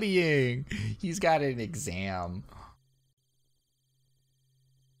 He's studying. He's got an exam.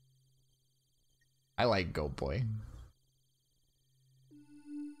 I like Goat Boy.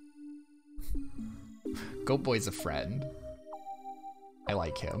 Goat Boy's a friend. I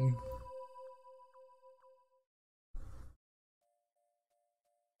like him.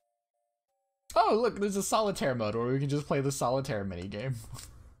 Oh, look, there's a solitaire mode where we can just play the solitaire minigame.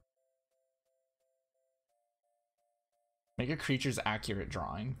 Make a creature's accurate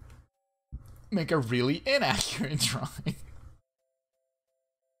drawing. Make a really inaccurate drawing.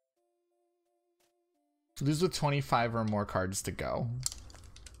 Lose with 25 or more cards to go.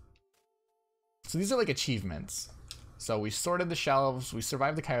 So these are like achievements. So we sorted the shelves, we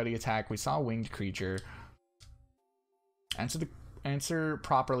survived the coyote attack, we saw a winged creature. Answer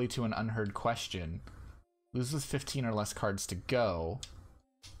properly to an unheard question. Lose with 15 or less cards to go.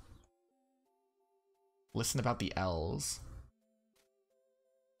 Listen about the L's.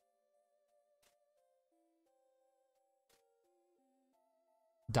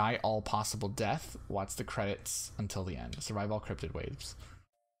 Die all possible death. Watch the credits until the end. Survive all cryptid waves.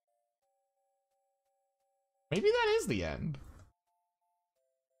 Maybe that is the end.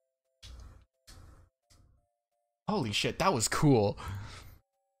 Holy shit, that was cool.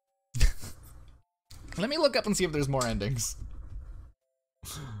 Let me look up and see if there's more endings.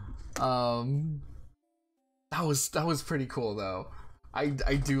 That was pretty cool though. I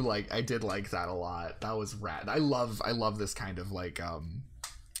did like that a lot. That was rad. I love this kind of like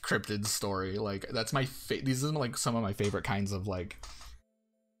cryptid story. Like that's my these are like some of my favorite kinds of like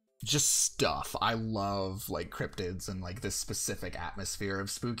just stuff. I love like cryptids and like this specific atmosphere of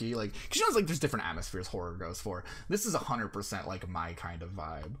spooky, like, cause you know, it's like there's different atmospheres horror goes for. This is 100% like my kind of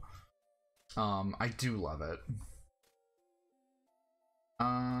vibe. I do love it.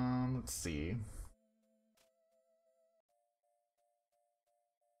 Let's see.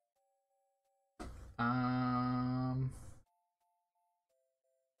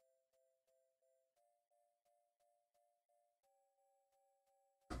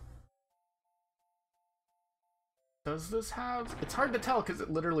 Does this have... It's hard to tell because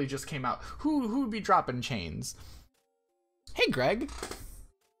it literally just came out. Who would be dropping chains? Hey, Greg.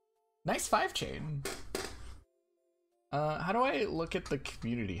 Nice 5-chain. How do I look at the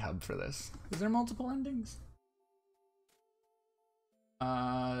community hub for this? Is there multiple endings?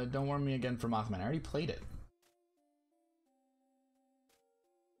 Don't warn me again for Mothmen. I already played it.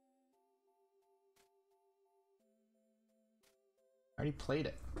 already played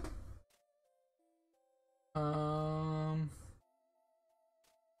it.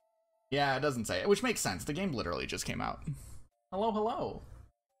 Yeah, it doesn't say it, which makes sense. The game literally just came out. Hello, hello.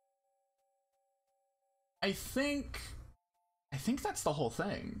 I think that's the whole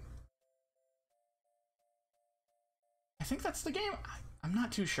thing. I think that's the game. I'm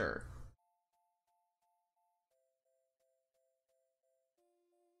not too sure.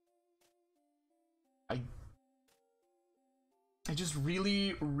 I just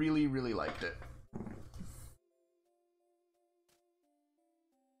really, really, really liked it.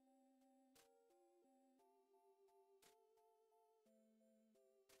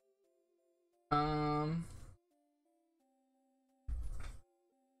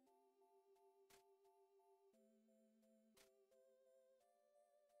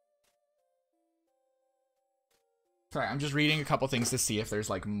 Sorry, I'm just reading a couple things to see if there's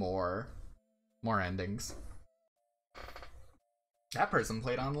like more endings. That person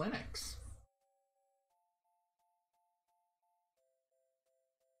played on Linux.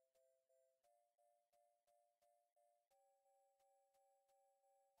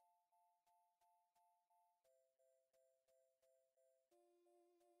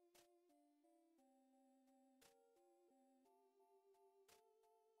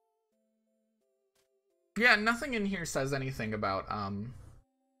 Yeah, nothing in here says anything about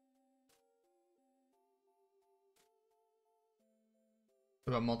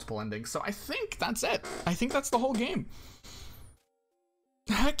multiple endings. So I think that's it. I think that's the whole game.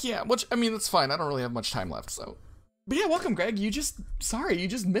 Heck yeah. Which, I mean, that's fine. I don't really have much time left, so. But yeah, welcome, Greg. You just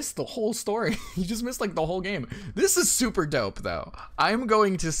missed the whole story. You just missed, like, the whole game. This is super dope, though. I'm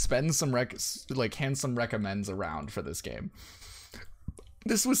going to spend some, hand some recommends around for this game.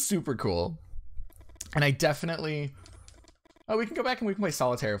 This was super cool. And I definitely... Oh, we can go back and we can play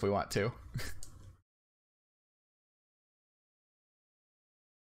Solitaire if we want to.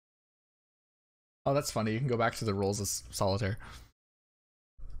 Oh, that's funny. You can go back to the rules of Solitaire.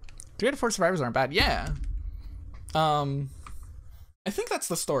 3 out of 4 survivors aren't bad. Yeah. I think that's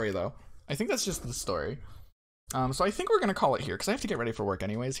the story, though. I think that's just the story. So I think we're going to call it here, because I have to get ready for work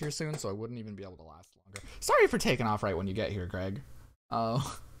anyways here soon, so I wouldn't even be able to last longer. Sorry for taking off right when you get here, Greg.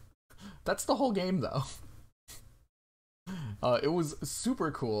 That's the whole game, though. It was super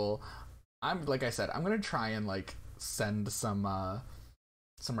cool. Like I said, I'm going to try and, like, send some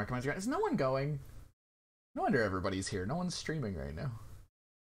recommends. Is no one going? No wonder everybody's here. No one's streaming right now.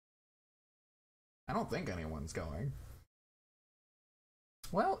 I don't think anyone's going.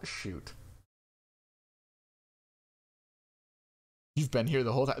 Well, shoot. You've been here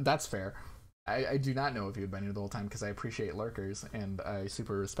the whole time. That's fair. I do not know if you've been here the whole time because I appreciate lurkers and I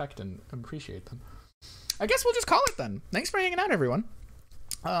super respect and appreciate them. I guess we'll just call it then. Thanks for hanging out, everyone.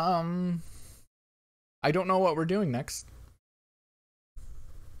 I don't know what we're doing next.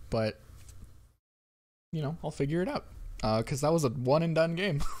 But, you know, I'll figure it out. Because that was a one and done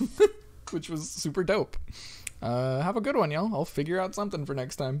game. Which was super dope. Have a good one, y'all. I'll figure out something for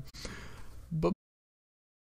next time.